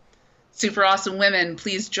 super awesome women,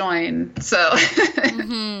 please join. So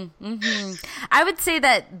I would say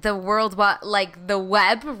that the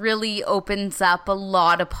web really opens up a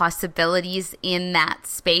lot of possibilities in that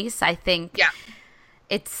space. I think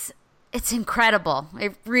it's incredible.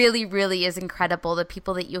 It really, really is incredible, the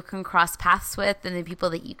people that you can cross paths with and the people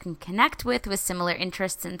that you can connect with similar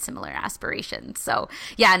interests and similar aspirations. So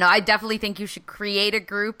I definitely think you should create a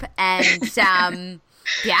group, and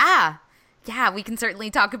yeah, we can certainly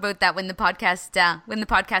talk about that when the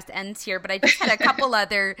podcast ends here. But I just had a couple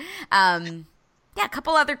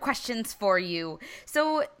other questions for you.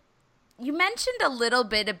 So you mentioned a little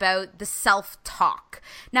bit about the self-talk.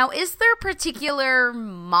 Now, is there particular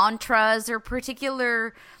mantras or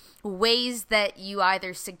particular ways that you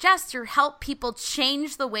either suggest or help people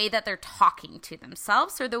change the way that they're talking to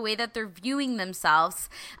themselves or the way that they're viewing themselves,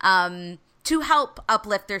 to help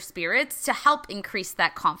uplift their spirits, to help increase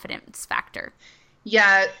that confidence factor?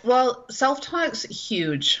 Yeah, well, self-talk's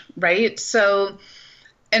huge, right? So,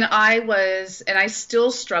 and I still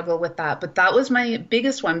struggle with that, but that was my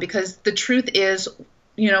biggest one, because the truth is,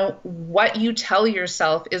 what you tell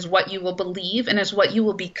yourself is what you will believe and is what you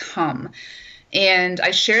will become. And I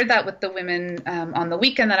shared that with the women on the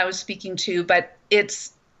weekend that I was speaking to, but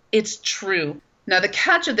it's true. Now, the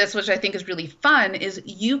catch of this, which I think is really fun, is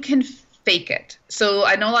you can fake it. So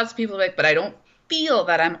I know lots of people are like, but I don't feel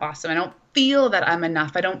that I'm awesome. I don't feel that I'm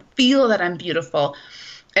enough. I don't feel that I'm beautiful.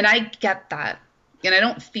 And I get that. And I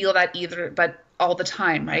don't feel that either, but all the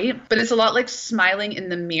time, right? But it's a lot like smiling in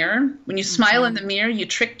the mirror. When you smile in the mirror, you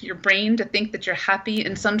trick your brain to think that you're happy.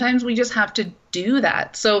 And sometimes we just have to do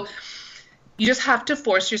that. So you just have to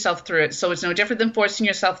force yourself through it. So it's no different than forcing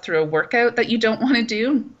yourself through a workout that you don't want to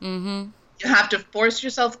do. You have to force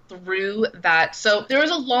yourself through that. So there was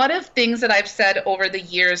a lot of things that I've said over the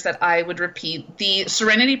years that I would repeat. The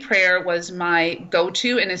Serenity Prayer was my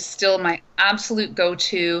go-to and is still my absolute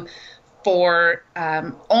go-to for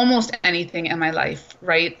almost anything in my life,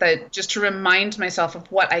 right? That just to remind myself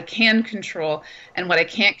of what I can control and what I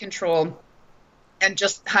can't control, and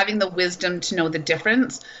just having the wisdom to know the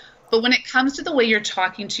difference. But when it comes to the way you're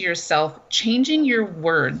talking to yourself, changing your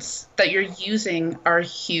words that you're using are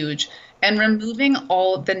huge, and removing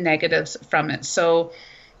all the negatives from it. So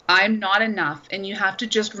I'm not enough, and you have to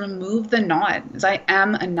just remove the not. I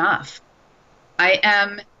am enough. I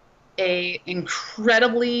am a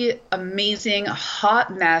incredibly amazing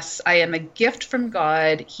hot mess. I am a gift from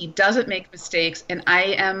God. He doesn't make mistakes, and I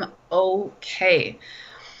am okay.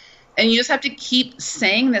 And you just have to keep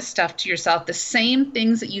saying this stuff to yourself, the same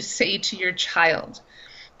things that you say to your child.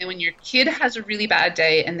 And when your kid has a really bad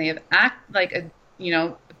day and they have act like a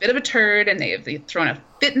bit of a turd, and they've thrown a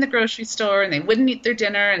fit in the grocery store, and they wouldn't eat their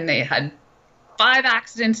dinner, and they had 5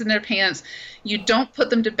 accidents in their pants, you don't put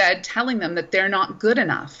them to bed telling them that they're not good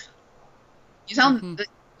enough. You tell them that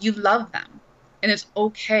you love them, and it's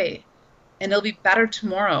okay, and it'll be better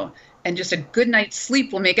tomorrow, and just a good night's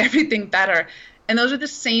sleep will make everything better. And those are the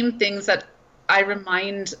same things that I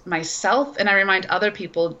remind myself and I remind other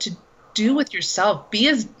people to do with yourself. Be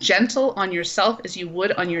as gentle on yourself as you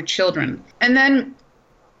would on your children. And then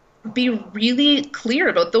be really clear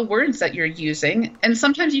about the words that you're using. And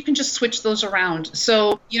sometimes you can just switch those around.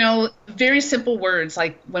 So, very simple words,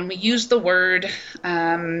 like when we use the word,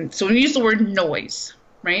 when we use the word noise,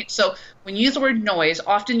 right? So when you use the word noise,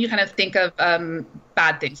 often you kind of think of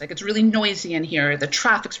bad things, like it's really noisy in here, the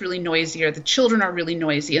traffic's really noisy, or the children are really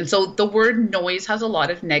noisy. And so the word noise has a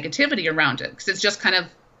lot of negativity around it, because it's just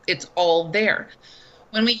it's all there.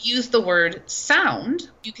 When we use the word sound,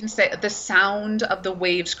 you can say the sound of the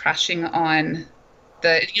waves crashing on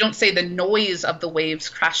you don't say the noise of the waves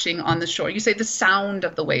crashing on the shore. You say the sound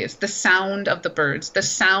of the waves, the sound of the birds, the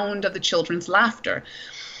sound of the children's laughter.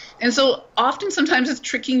 And so sometimes it's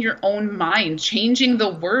tricking your own mind, changing the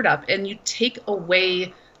word up, and you take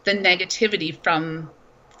away the negativity from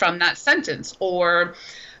that sentence. Or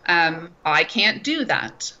I can't do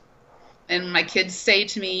that. And my kids say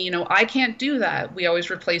to me, I can't do that. We always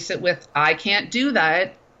replace it with, I can't do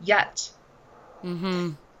that yet.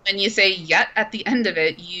 When you say yet at the end of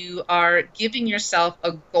it, you are giving yourself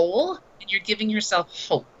a goal, and you're giving yourself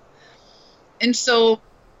hope. And so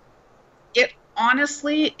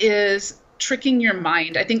honestly is tricking your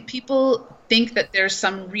mind. I think people think that there's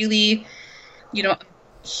some really,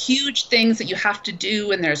 huge things that you have to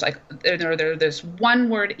do, and there's there's one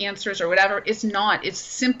word answers or whatever. It's not. It's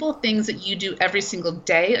simple things that you do every single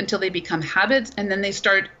day until they become habits, and then they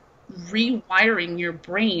start rewiring your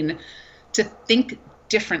brain to think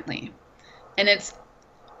differently. And it's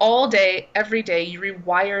all day, every day, you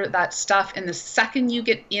rewire that stuff. And the second you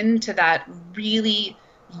get into that really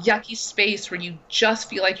yucky space where you just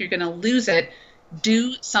feel like you're going to lose it,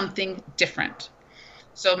 do something different.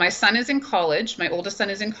 So my son is in college. My oldest son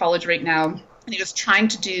is in college right now, and he was trying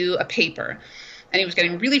to do a paper. And he was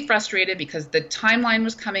getting really frustrated because the timeline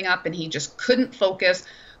was coming up and he just couldn't focus.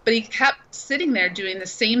 But he kept sitting there doing the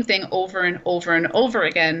same thing over and over and over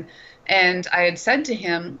again. And I had said to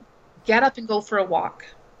him, get up and go for a walk.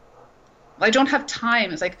 Well, I don't have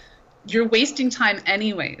time. It's like, you're wasting time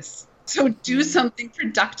anyways. So do something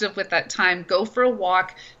productive with that time. Go for a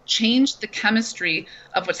walk, change the chemistry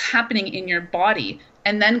of what's happening in your body,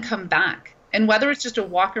 and then come back. And whether it's just a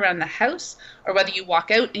walk around the house, or whether you walk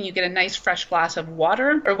out and you get a nice fresh glass of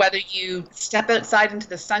water, or whether you step outside into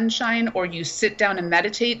the sunshine, or you sit down and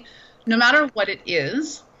meditate, no matter what it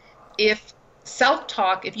is, if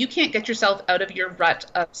self-talk, if you can't get yourself out of your rut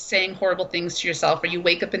of saying horrible things to yourself, or you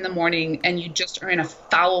wake up in the morning and you just are in a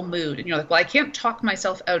foul mood and you're like, well, I can't talk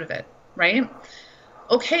myself out of it, right?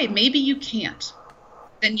 Okay, maybe you can't.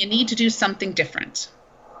 Then you need to do something different.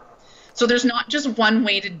 So there's not just one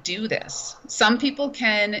way to do this. Some people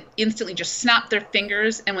can instantly just snap their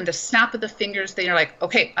fingers, and when the snap of the fingers, they are like,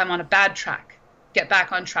 okay, I'm on a bad track. Get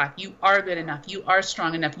back on track. You are good enough. You are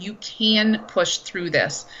strong enough. You can push through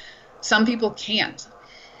this. Some people can't.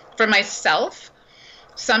 For myself,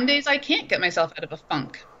 some days I can't get myself out of a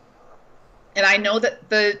funk. And I know that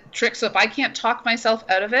the trick, so if I can't talk myself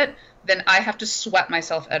out of it, then I have to sweat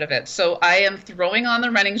myself out of it. So I am throwing on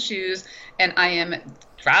the running shoes, and I am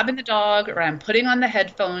grabbing the dog, or I'm putting on the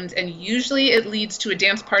headphones, and usually it leads to a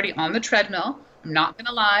dance party on the treadmill. I'm not going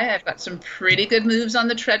to lie, I've got some pretty good moves on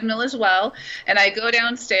the treadmill as well. And I go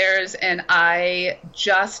downstairs and I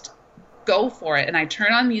just go for it. And I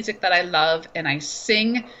turn on music that I love, and I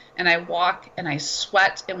sing, and I walk, and I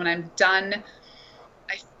sweat. And when I'm done,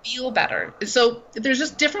 I feel better. So there's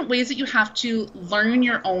just different ways that you have to learn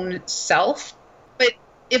your own self. But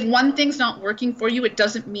if one thing's not working for you, it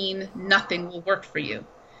doesn't mean nothing will work for you.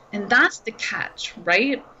 And that's the catch,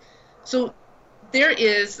 right? So there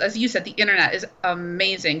is, as you said, the internet is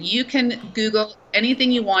amazing. You can Google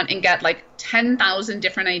anything you want and get like 10,000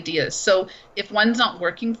 different ideas. So if one's not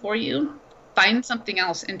working for you, find something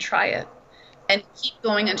else and try it. And keep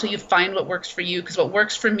going until you find what works for you, because what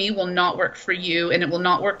works for me will not work for you, and it will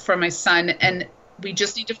not work for my son. And we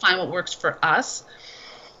just need to find what works for us.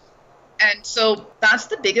 And so that's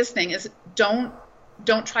the biggest thing, is don't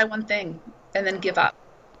try one thing and then give up.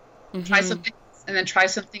 Mm-hmm. Try something else, and then try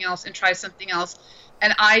something else, and try something else.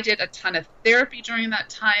 And I did a ton of therapy during that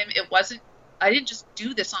time. I didn't just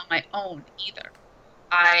do this on my own either.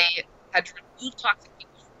 I had to remove toxic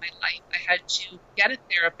people from my life. I had to get a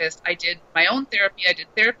therapist. I did my own therapy. I did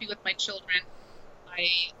therapy with my children.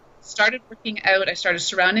 I started working out. I started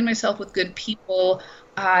surrounding myself with good people.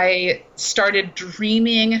 I started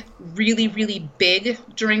dreaming really, really big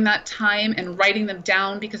during that time and writing them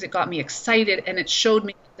down, because it got me excited, and it showed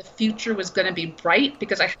me that the future was going to be bright,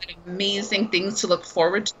 because I had amazing things to look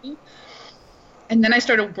forward to. And then I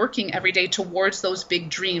started working every day towards those big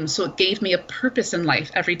dreams. So it gave me a purpose in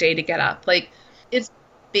life every day to get up. Like, it's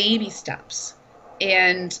baby steps.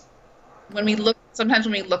 And sometimes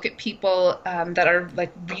when we look at people that are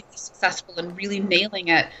like really successful and really nailing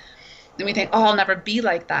it, then we think, oh, I'll never be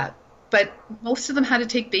like that. But most of them had to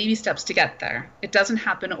take baby steps to get there. It doesn't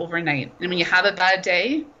happen overnight. And when you have a bad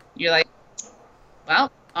day, you're like,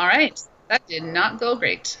 well, all right, that did not go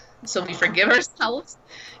great. So we forgive ourselves,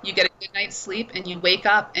 you get a good night's sleep, and you wake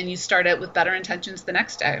up and you start out with better intentions the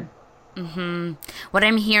next day. Mm-hmm. What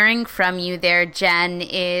I'm hearing from you there, Jen,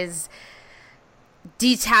 is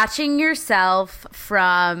detaching yourself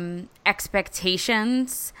from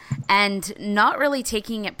expectations and not really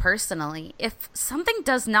taking it personally. If something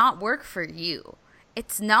does not work for you,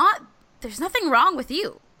 there's nothing wrong with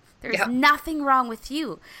you. There's nothing wrong with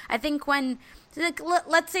you. I think when, like,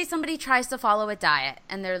 let's say somebody tries to follow a diet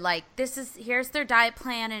and they're like, here's their diet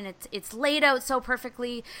plan, and it's laid out so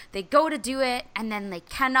perfectly. They go to do it and then they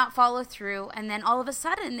cannot follow through. And then all of a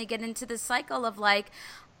sudden they get into this cycle of like,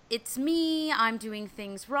 it's me, I'm doing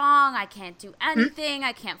things wrong, I can't do anything,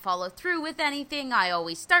 I can't follow through with anything, I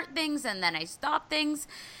always start things and then I stop things.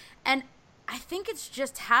 And I think it's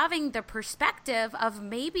just having the perspective of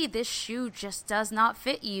maybe this shoe just does not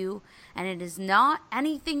fit you, and it is not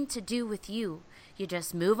anything to do with you. You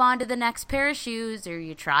just move on to the next pair of shoes, or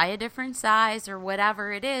you try a different size, or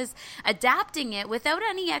whatever it is, adapting it without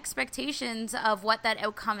any expectations of what that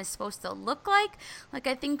outcome is supposed to look like. Like,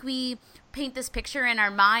 I think we paint this picture in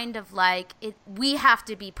our mind of like, we have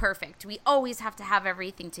to be perfect. We always have to have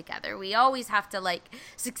everything together. We always have to like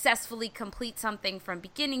successfully complete something from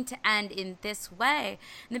beginning to end in this way.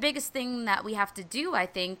 And the biggest thing that we have to do, I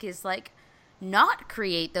think, is like not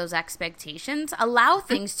create those expectations. Allow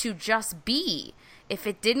things to just be. If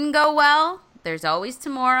it didn't go well, there's always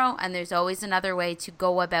tomorrow, and there's always another way to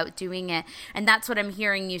go about doing it. And that's what I'm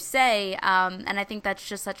hearing you say. And I think that's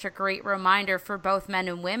just such a great reminder for both men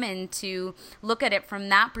and women to look at it from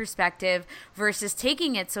that perspective versus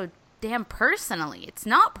taking it so damn personally. It's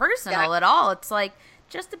not personal at all. It's like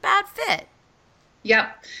just a bad fit.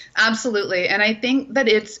 Yeah, absolutely. And I think that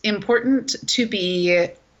it's important to be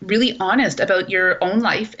really honest about your own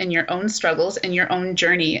life and your own struggles and your own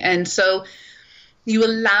journey. And so you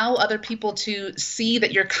allow other people to see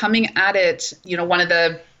that you're coming at it. You know, one of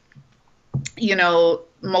the,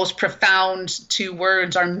 most profound 2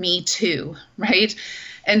 words are me too, right?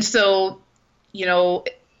 And so,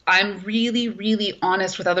 I'm really, really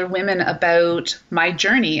honest with other women about my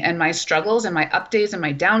journey and my struggles and my up days and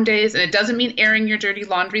my down days. And it doesn't mean airing your dirty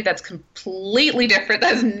laundry. That's completely different.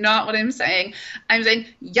 That's not what I'm saying. I'm saying,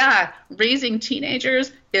 yeah, raising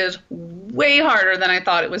teenagers is way harder than I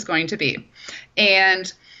thought it was going to be.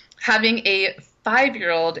 And having a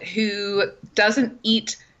 5-year-old who doesn't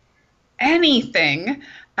eat anything,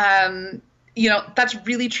 that's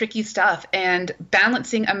really tricky stuff. And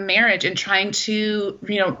balancing a marriage and trying to,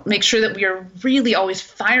 make sure that we are really always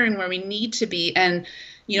firing where we need to be and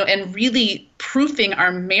really proofing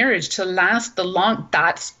our marriage to last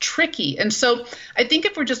that's tricky. And so I think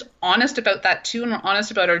if we're just honest about that too, and we're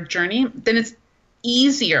honest about our journey, then it's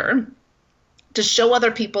easier to show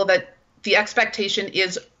other people that the expectation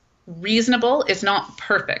is reasonable. It's not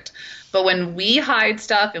perfect. But when we hide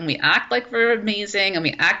stuff and we act like we're amazing and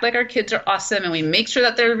we act like our kids are awesome and we make sure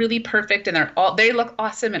that they're really perfect and they look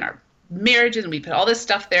awesome in our marriages and we put all this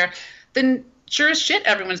stuff there, then sure as shit,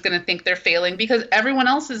 everyone's going to think they're failing because everyone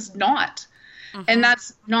else is not. Mm-hmm. And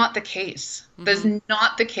that's not the case. Mm-hmm. That's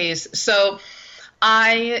not the case. So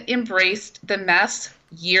I embraced the mess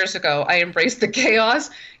years ago. I embraced the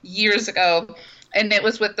chaos years ago. And it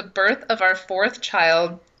was with the birth of our 4th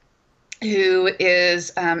child, who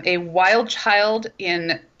is a wild child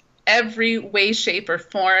in every way, shape, or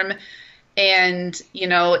form. And,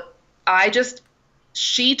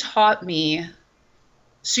 she taught me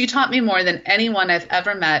more than anyone I've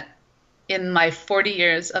ever met in my 40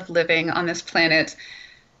 years of living on this planet.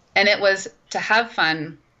 And it was to have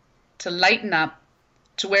fun, to lighten up,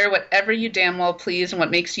 to wear whatever you damn well please and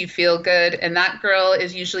what makes you feel good. And that girl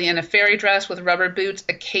is usually in a fairy dress with rubber boots,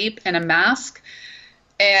 a cape, and a mask.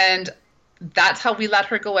 And that's how we let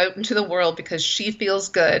her go out into the world because she feels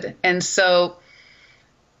good. And so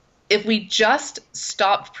if we just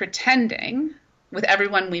stopped pretending with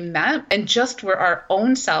everyone we met and just were our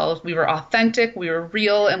own selves, we were authentic, we were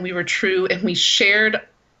real, and we were true, and we shared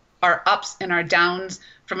our ups and our downs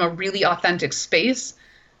from a really authentic space,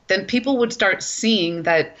 then people would start seeing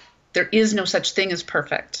that there is no such thing as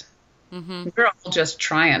perfect. Mm-hmm. We're all just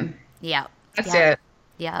trying. Yeah. That's it.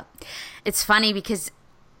 Yeah. It's funny because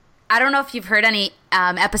I don't know if you've heard any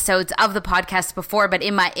episodes of the podcast before, but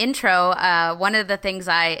in my intro, one of the things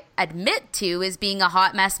I admit to is being a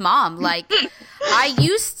hot mess mom. Like, I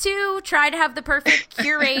used to try to have the perfect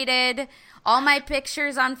curated, all my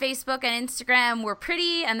pictures on Facebook and Instagram were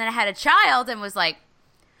pretty, and then I had a child and was like,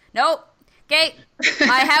 nope. Okay,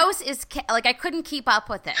 my house is, like, I couldn't keep up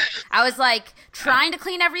with it. I was, like, trying to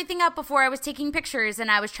clean everything up before I was taking pictures,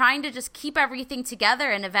 and I was trying to just keep everything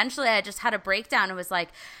together, and eventually I just had a breakdown and was like,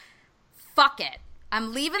 fuck it.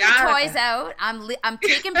 I'm leaving the toys out. I'm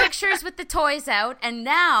taking pictures with the toys out, and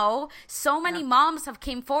now so many moms have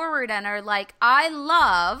came forward and are like, I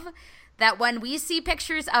love that when we see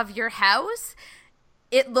pictures of your house,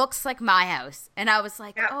 it looks like my house. And I was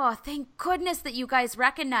like, oh, thank goodness that you guys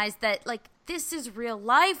recognize that, like, this is real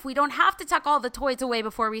life. We don't have to tuck all the toys away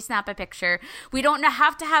before we snap a picture. We don't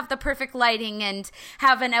have to have the perfect lighting and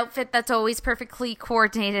have an outfit that's always perfectly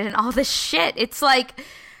coordinated and all this shit. It's like,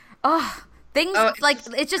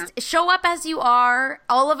 it's just show up as you are.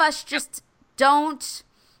 All of us just don't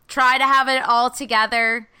try to have it all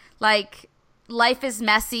together. Like, life is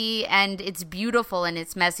messy and it's beautiful in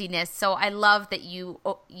its messiness. So I love that you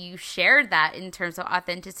shared that in terms of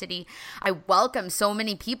authenticity. I welcome so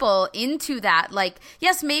many people into that. Like,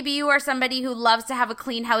 yes, maybe you are somebody who loves to have a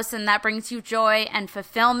clean house and that brings you joy and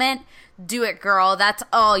fulfillment. Do it, girl. That's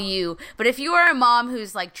all you. But if you are a mom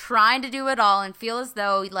who's like trying to do it all and feel as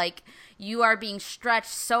though like you are being stretched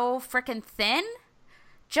so freaking thin,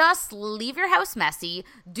 just leave your house messy,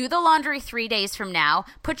 do the laundry 3 days from now,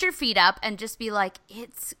 put your feet up, and just be like,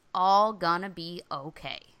 it's all gonna be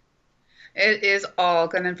okay. It is all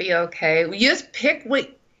gonna be okay. You just pick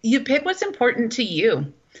what's important to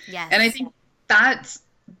you. Yes. And I think that's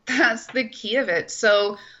the key of it.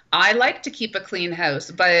 So I like to keep a clean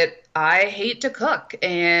house, but I hate to cook.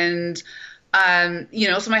 And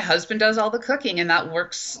so my husband does all the cooking, and that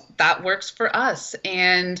works for us.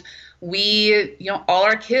 And we, all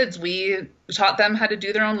our kids, we taught them how to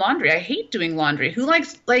do their own laundry. I hate doing laundry. Who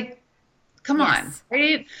likes, come on,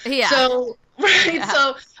 right? Yeah. So, right. Yeah.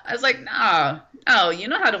 So I was like, no, you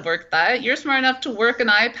know how to work that. You're smart enough to work an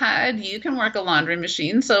iPad. You can work a laundry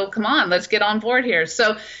machine. So come on, let's get on board here.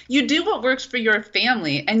 So you do what works for your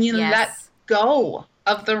family, and you let go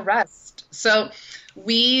of the rest. So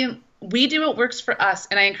we do what works for us,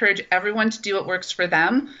 and I encourage everyone to do what works for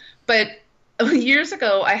them. But years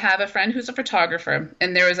ago, I have a friend who's a photographer,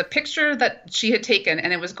 and there was a picture that she had taken,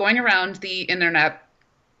 and it was going around the internet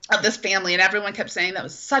of this family, and everyone kept saying that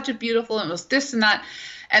was such a beautiful, and it was this and that.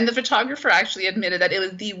 And the photographer actually admitted that it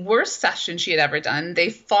was the worst session she had ever done.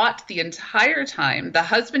 They fought the entire time. The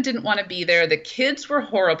husband didn't want to be there. The kids were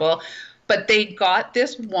horrible, but they got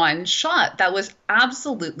this one shot that was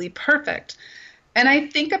absolutely perfect. And I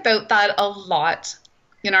think about that a lot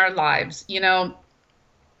in our lives.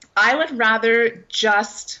 I would rather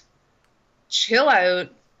just chill out,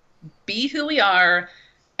 be who we are,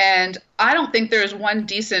 and I don't think there's one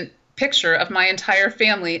decent picture of my entire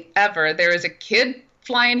family ever. There is a kid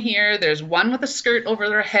flying here, there's one with a skirt over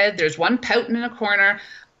their head, there's one pouting in a corner.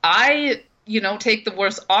 I, take the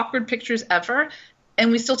worst awkward pictures ever,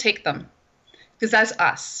 and we still take them because that's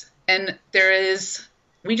us. And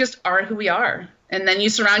we just are who we are. And then you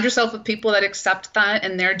surround yourself with people that accept that,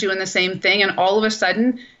 and they're doing the same thing, and all of a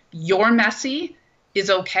sudden, your messy is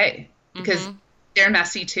okay because they're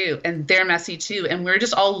messy too, and they're messy too, and we're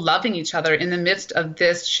just all loving each other in the midst of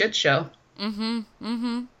this shit show.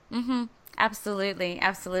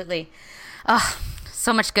 Absolutely. Oh,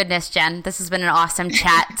 so much goodness, Jen. This has been an awesome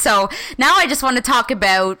chat. So now I just want to talk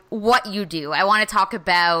about what you do. I want to talk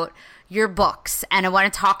about your books, and I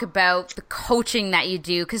want to talk about the coaching that you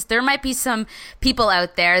do, because there might be some people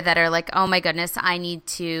out there that are like, oh my goodness, I need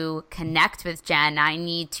to connect with Jen. I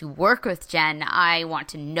need to work with Jen. I want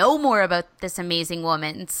to know more about this amazing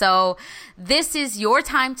woman. So this is your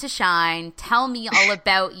time to shine. Tell me all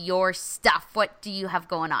about your stuff. What do you have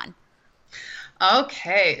going on?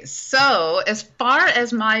 Okay, so as far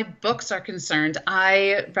as my books are concerned,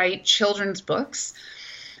 I write children's books.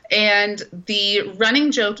 And the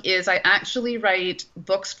running joke is I actually write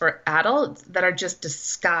books for adults that are just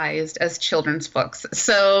disguised as children's books.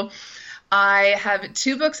 So I have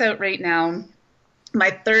 2 books out right now.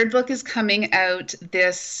 My 3rd book is coming out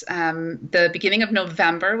the beginning of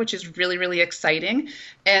November, which is really, really exciting.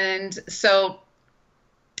 And so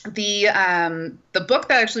the book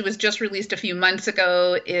that actually was just released a few months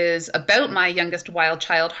ago is about my youngest wild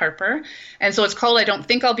child, Harper. And so it's called I Don't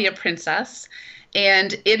Think I'll Be a Princess.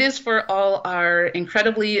 And it is for all our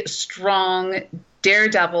incredibly strong,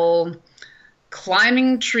 daredevil,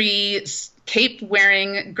 climbing tree,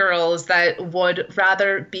 cape-wearing girls that would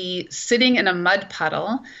rather be sitting in a mud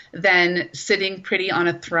puddle than sitting pretty on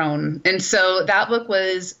a throne. And so that book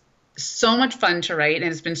was so much fun to write,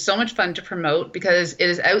 and it's been so much fun to promote because it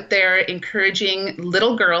is out there encouraging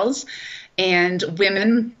little girls and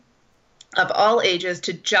women of all ages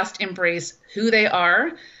to just embrace who they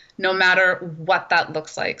are, no matter what that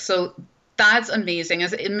looks like. So that's amazing.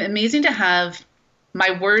 It's amazing to have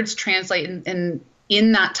my words translate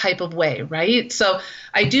in that type of way, right? So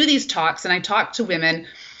I do these talks and I talk to women,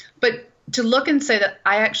 but to look and say that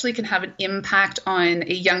I actually can have an impact on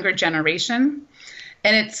a younger generation,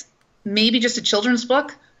 and it's maybe just a children's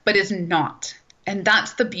book, but is not. And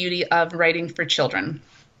that's the beauty of writing for children.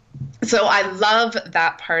 So I love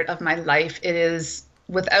that part of my life. It is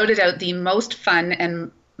without a doubt the most fun,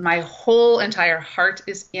 and my whole entire heart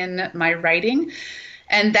is in my writing.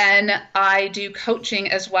 And then I do coaching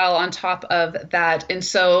as well on top of that. And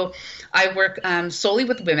so I work solely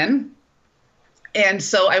with women. And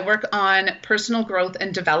so I work on personal growth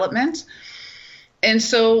and development. And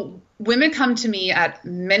so women come to me at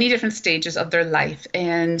many different stages of their life,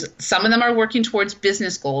 and some of them are working towards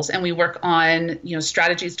business goals, and we work on,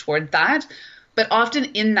 strategies toward that. But often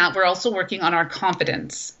in that, we're also working on our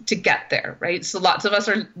confidence to get there, right? So lots of us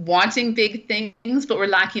are wanting big things, but we're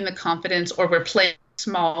lacking the confidence, or we're playing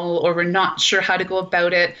small, or we're not sure how to go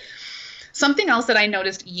about it. Something else that I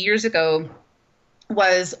noticed years ago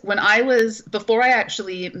was before I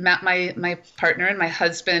actually met my partner and my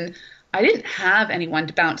husband, I didn't have anyone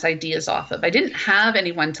to bounce ideas off of. I didn't have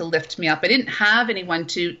anyone to lift me up. I didn't have anyone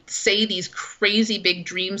to say these crazy big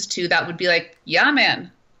dreams to that would be like, yeah,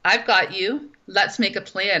 man, I've got you. Let's make a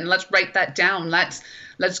plan. Let's write that down. Let's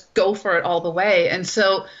go for it all the way. And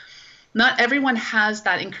so not everyone has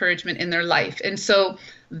that encouragement in their life. And so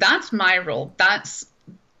that's my role. That's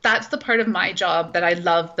the part of my job that I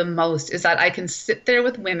love the most, is that I can sit there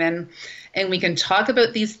with women and we can talk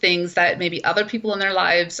about these things that maybe other people in their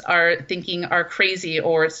lives are thinking are crazy,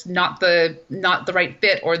 or it's not the right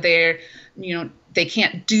fit, or they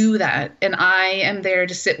can't do that. And I am there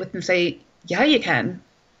to sit with them and say, yeah, you can.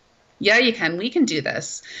 Yeah, you can. We can do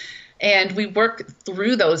this. And we work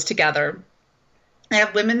through those together. I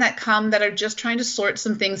have women that come that are just trying to sort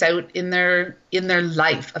some things out in their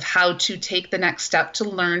life of how to take the next step to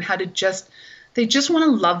learn how to they just want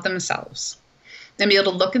to love themselves and be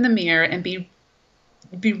able to look in the mirror and be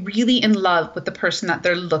really in love with the person that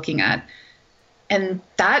they're looking at. And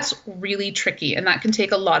that's really tricky, and that can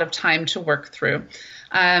take a lot of time to work through.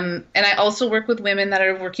 And I also work with women that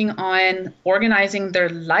are working on organizing their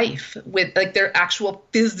life with like their actual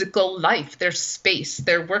physical life, their space,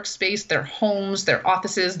 their workspace, their homes, their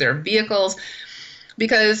offices, their vehicles.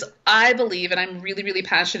 Because I believe, and I'm really, really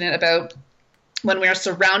passionate about, when we are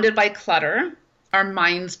surrounded by clutter, our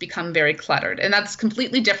minds become very cluttered. And that's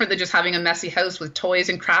completely different than just having a messy house with toys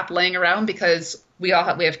and crap laying around, because we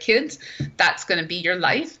have kids. That's going to be your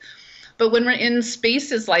life. But when we're in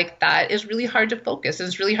spaces like that, it's really hard to focus.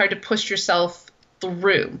 It's really hard to push yourself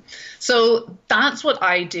through. So that's what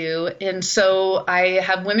I do. And so I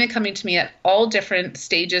have women coming to me at all different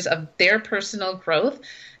stages of their personal growth.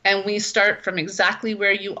 And we start from exactly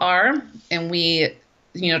where you are, and we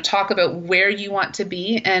talk about where you want to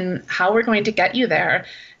be and how we're going to get you there.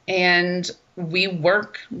 And we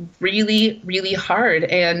work really, really hard.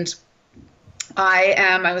 And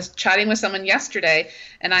I was chatting with someone yesterday,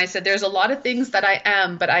 and I said, there's a lot of things that I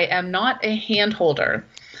am, but I am not a hand holder.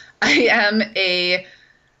 I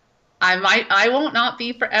won't not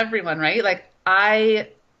be for everyone, right? Like I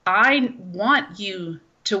want you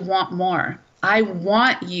to want more. I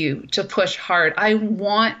want you to push hard. I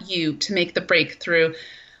want you to make the breakthrough.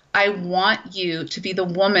 I want you to be the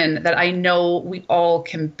woman that I know we all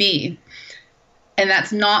can be. And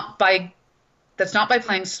that's not by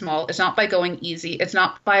playing small. It's not by going easy. It's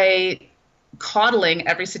not by coddling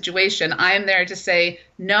every situation. I am there to say,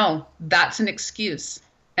 no, that's an excuse.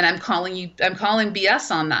 And I'm calling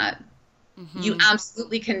BS on that. Mm-hmm. You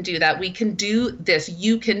absolutely can do that. We can do this.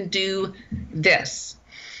 You can do this.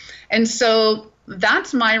 And so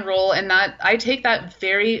that's my role, and that I take that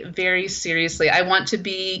very, very seriously. I want to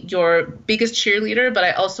be your biggest cheerleader, but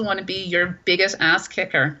I also want to be your biggest ass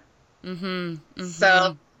kicker. Mm-hmm. Mm-hmm.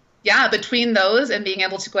 So yeah, between those and being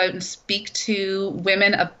able to go out and speak to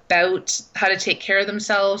women about how to take care of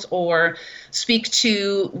themselves, or speak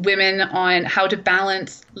to women on how to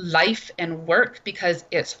balance life and work, because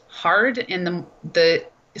it's hard and the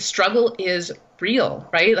struggle is real,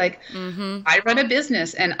 right? Like I run a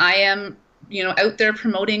business, and I am, out there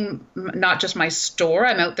promoting not just my store,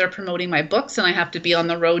 I'm out there promoting my books, and I have to be on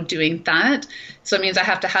the road doing that. So it means I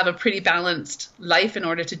have to have a pretty balanced life in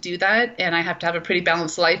order to do that. And I have to have a pretty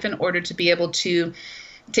balanced life in order to be able to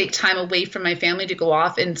take time away from my family to go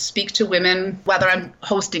off and speak to women, whether I'm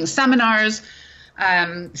hosting seminars.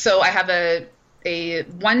 So I have a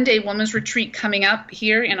one-day women's retreat coming up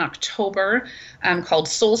here in October called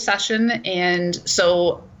Soul Session. And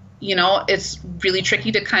so it's really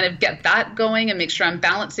tricky to kind of get that going and make sure I'm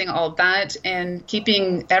balancing all of that and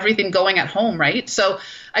keeping everything going at home, right? So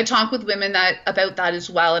I talk with women about that as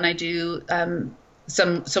well, and I do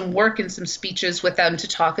some work and some speeches with them to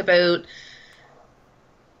talk about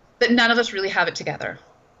that none of us really have it together.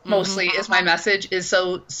 Mostly is my message, is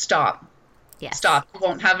so stop. Yes. Stop. You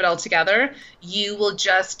won't have it all together. You will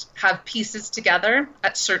just have pieces together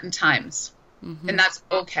at certain times, and that's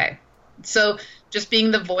okay. So just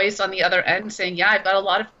being the voice on the other end saying, yeah, I've got a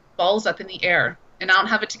lot of balls up in the air and I don't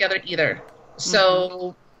have it together either.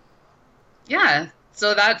 So yeah,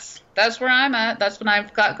 so that's that's where I'm at. That's what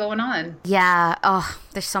I've got going on. Yeah. Oh,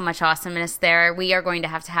 there's so much awesomeness there. We are going to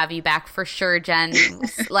have you back for sure, Jen.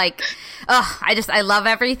 Like, oh, I love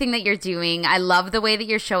everything that you're doing. I love the way that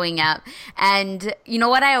you're showing up. And you know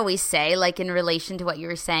what I always say, like in relation to what you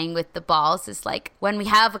were saying with the balls, is like when we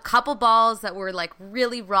have a couple balls that we're like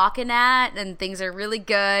really rocking at and things are really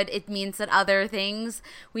good, it means that other things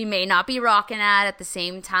we may not be rocking at the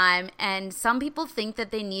same time. And some people think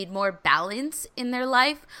that they need more balance in their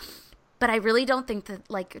life. But I really don't think that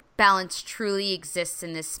like balance truly exists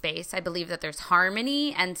in this space. I believe that there's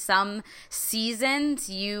harmony, and some seasons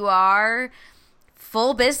you are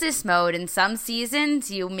full business mode, and some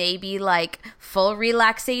seasons you may be like full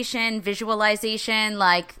relaxation, visualization,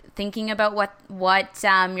 like thinking about what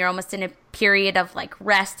you're almost in a period of like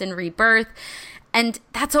rest and rebirth. And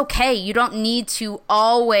that's okay. You don't need to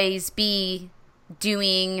always be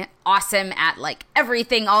doing awesome at like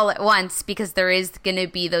everything all at once, because there is going to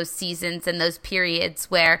be those seasons and those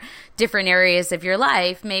periods where different areas of your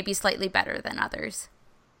life may be slightly better than others.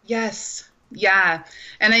 Yes. Yeah.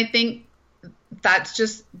 And I think that's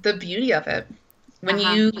just the beauty of it. When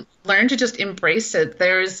you learn to just embrace it,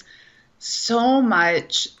 there's so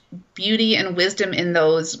much beauty and wisdom in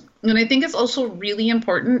those. And I think it's also really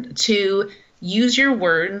important to use your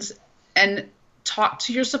words and talk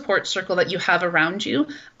to your support circle that you have around you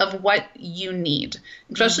of what you need,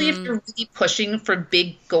 especially if you're really pushing for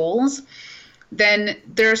big goals. Then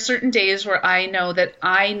there are certain days where I know that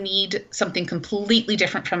I need something completely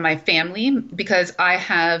different from my family because I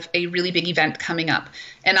have a really big event coming up,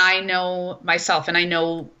 and I know myself and I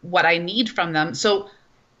know what I need from them. So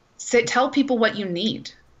tell people what you need,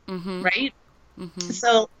 right?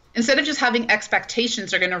 So instead of just having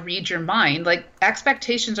expectations are going to read your mind, like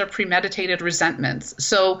expectations are premeditated resentments.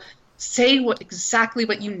 So say exactly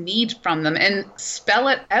what you need from them and spell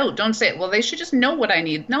it out. Don't say, well, they should just know what I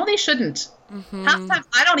need. No, they shouldn't. Half the time,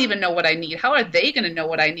 I don't even know what I need. How are they going to know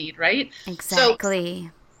what I need, right? Exactly.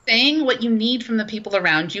 So saying what you need from the people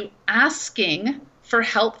around you, asking for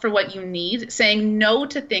help for what you need, saying no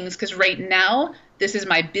to things, because right now, this is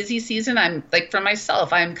my busy season. I'm like, for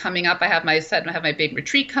myself, I'm coming up. I have my big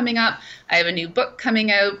retreat coming up. I have a new book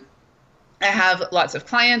coming out. I have lots of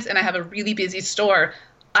clients, and I have a really busy store.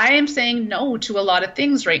 I am saying no to a lot of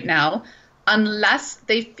things right now, unless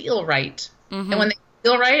they feel right. And when they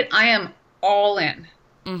feel right, I am all in.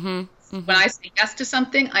 When I say yes to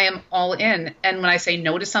something, I am all in. And when I say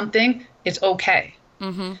no to something, it's okay.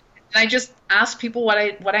 And I just ask people what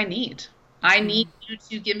I need. I need you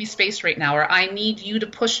to give me space right now, or I need you to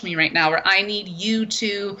push me right now, or I need you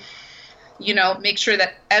to, make sure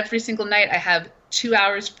that every single night I have 2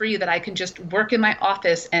 hours free that I can just work in my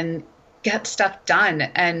office and get stuff done,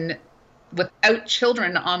 and without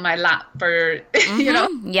children on my lap, or,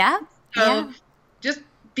 Yeah. So just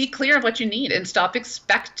be clear of what you need and stop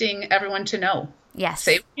expecting everyone to know. Yes.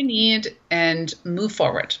 Say what you need and move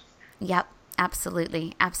forward. Yep.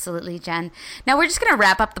 Absolutely. Absolutely, Jen. Now we're just going to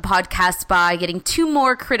wrap up the podcast by getting 2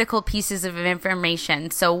 more critical pieces of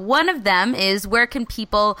information. So one of them is, where can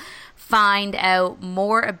people find out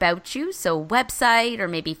more about you? So website, or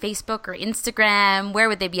maybe Facebook or Instagram, where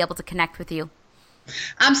would they be able to connect with you?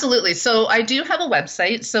 Absolutely. So I do have a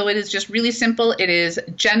website. So it is just really simple. It is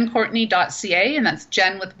jencourtney.ca, and that's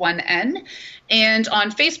Jen with one N. And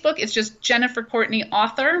on Facebook, it's just Jennifer Courtney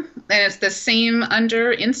Author, and it's the same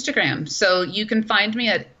under Instagram. So you can find me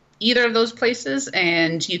at either of those places,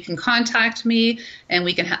 and you can contact me, and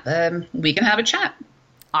we can have a chat.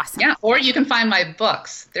 Awesome. Yeah, or you can find my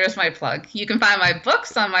books. There's my plug. You can find my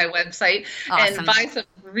books on my website and buy some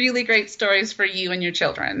really great stories for you and your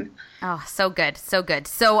children. Oh, so good. So good.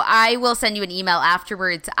 So I will send you an email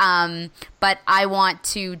afterwards, but I want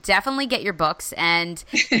to definitely get your books and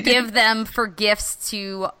give them for gifts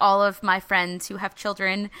to all of my friends who have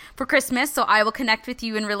children for Christmas. So I will connect with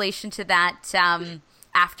you in relation to that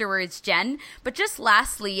afterwards, Jen. But just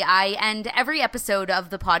lastly, I end every episode of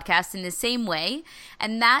the podcast in the same way,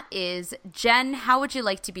 and that is, Jen, how would you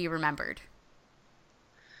like to be remembered?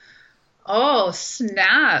 Oh,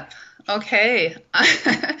 snap. Okay.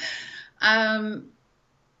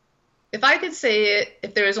 If I could say it,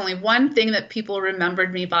 if there was only one thing that people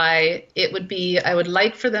remembered me by, it would be, I would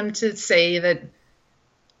like for them to say that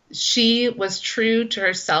she was true to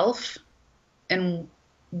herself, and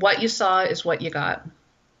what you saw is what you got.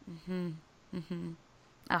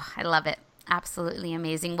 Oh, I love it. Absolutely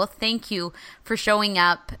amazing. Well, thank you for showing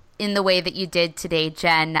up in the way that you did today,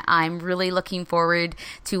 Jen. I'm really looking forward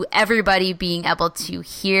to everybody being able to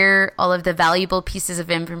hear all of the valuable pieces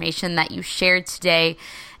of information that you shared today.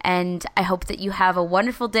 And I hope that you have a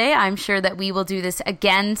wonderful day. I'm sure that we will do this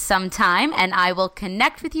again sometime, and I will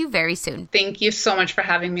connect with you very soon. Thank you so much for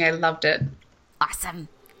having me. I loved it. Awesome.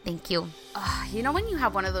 Thank you. You know, when you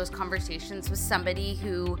have one of those conversations with somebody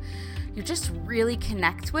who you just really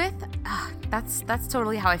connect with, that's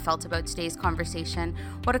totally how I felt about today's conversation.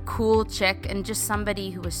 What a cool chick, and just somebody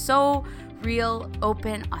who was so real,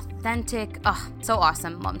 open, authentic. So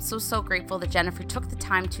awesome. I'm so grateful that Jennifer took the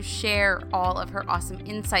time to share all of her awesome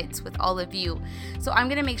insights with all of you. So I'm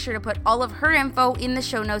going to make sure to put all of her info in the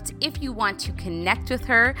show notes if you want to connect with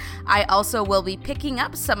her. I also will be picking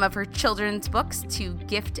up some of her children's books to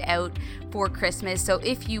gift out for Christmas. So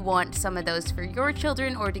if you want some of those for your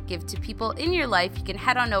children or to give to people in your life, you can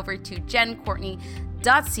head on over to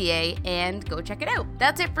jencourtney.ca and go check it out.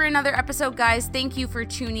 That's it for another episode, guys. Thank you for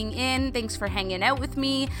tuning in. Thanks for hanging out with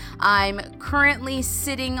me. I'm currently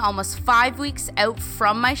sitting almost 5 weeks out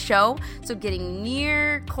from my show, so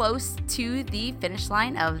getting close to the finish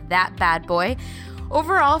line of that bad boy.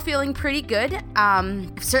 Overall, feeling pretty good.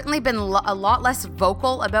 I've certainly been a lot less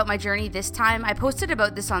vocal about my journey this time. I posted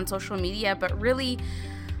about this on social media, but really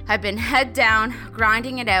I've been head down,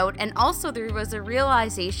 grinding it out. And also there was a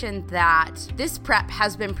realization that this prep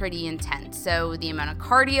has been pretty intense. So the amount of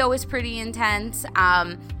cardio is pretty intense.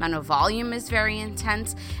 Amount of volume is very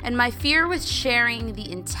intense. And my fear with sharing the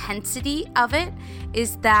intensity of it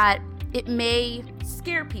is that it may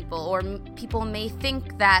scare people, or people may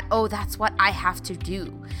think that, oh, that's what I have to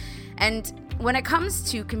do. And when it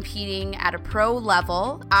comes to competing at a pro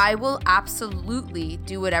level, I will absolutely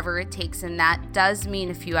do whatever it takes. And that does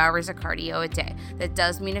mean a few hours of cardio a day. That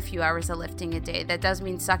does mean a few hours of lifting a day. That does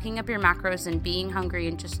mean sucking up your macros and being hungry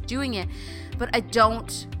and just doing it. But I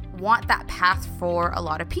don't want that path for a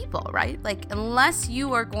lot of people, right? Like, unless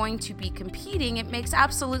you are going to be competing, it makes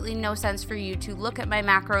absolutely no sense for you to look at my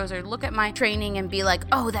macros or look at my training and be like,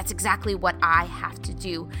 oh, that's exactly what I have to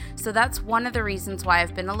do. So that's one of the reasons why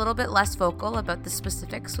I've been a little bit less vocal about the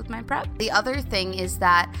specifics with my prep. The other thing is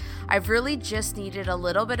that I've really just needed a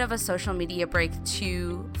little bit of a social media break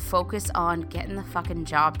to focus on getting the fucking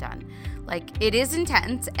job done. Like, it is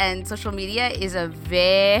intense, and social media is a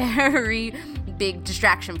very big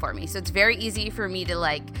distraction for me. So it's very easy for me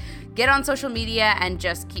to get on social media and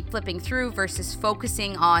just keep flipping through versus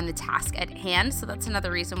focusing on the task at hand. So that's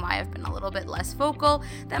another reason why I've been a little bit less vocal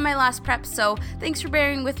than my last prep. So thanks for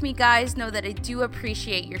bearing with me, guys. Know that I do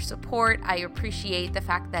appreciate your support. I appreciate the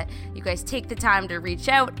fact that you guys take the time to reach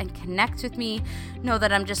out and connect with me. Know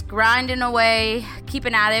that I'm just grinding away,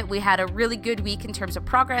 keeping at it. We had a really good week in terms of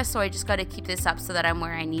progress, so I just got to keep this up so that I'm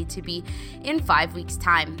where I need to be in 5 weeks'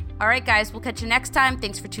 time. All right, guys, we'll catch you next time.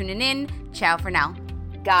 Thanks for tuning in. Ciao for now.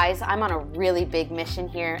 Guys, I'm on a really big mission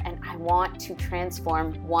here, and I want to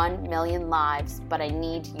transform 1 million lives, but I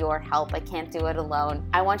need your help. I can't do it alone.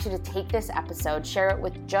 I want you to take this episode, share it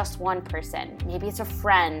with just one person. Maybe it's a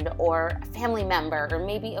friend or a family member, or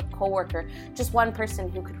maybe a coworker, just one person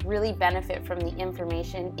who could really benefit from the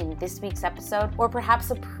information in this week's episode, or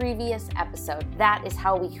perhaps a previous episode. That is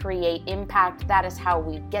how we create impact. That is how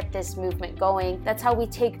we get this movement going. That's how we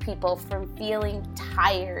take people from feeling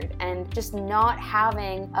tired and just not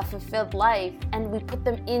having a fulfilled life, and we put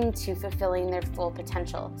them into fulfilling their full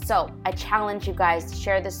potential. So I challenge you guys to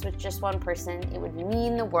share this with just one person. It would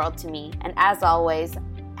mean the world to me. And as always,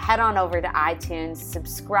 head on over to iTunes,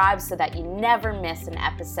 subscribe so that you never miss an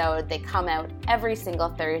episode. They come out every single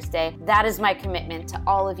Thursday. That is my commitment to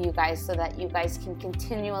all of you guys, so that you guys can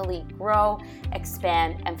continually grow,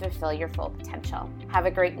 expand, and fulfill your full potential. Have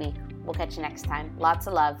a great week. We'll catch you next time. Lots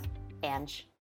of love, Ange.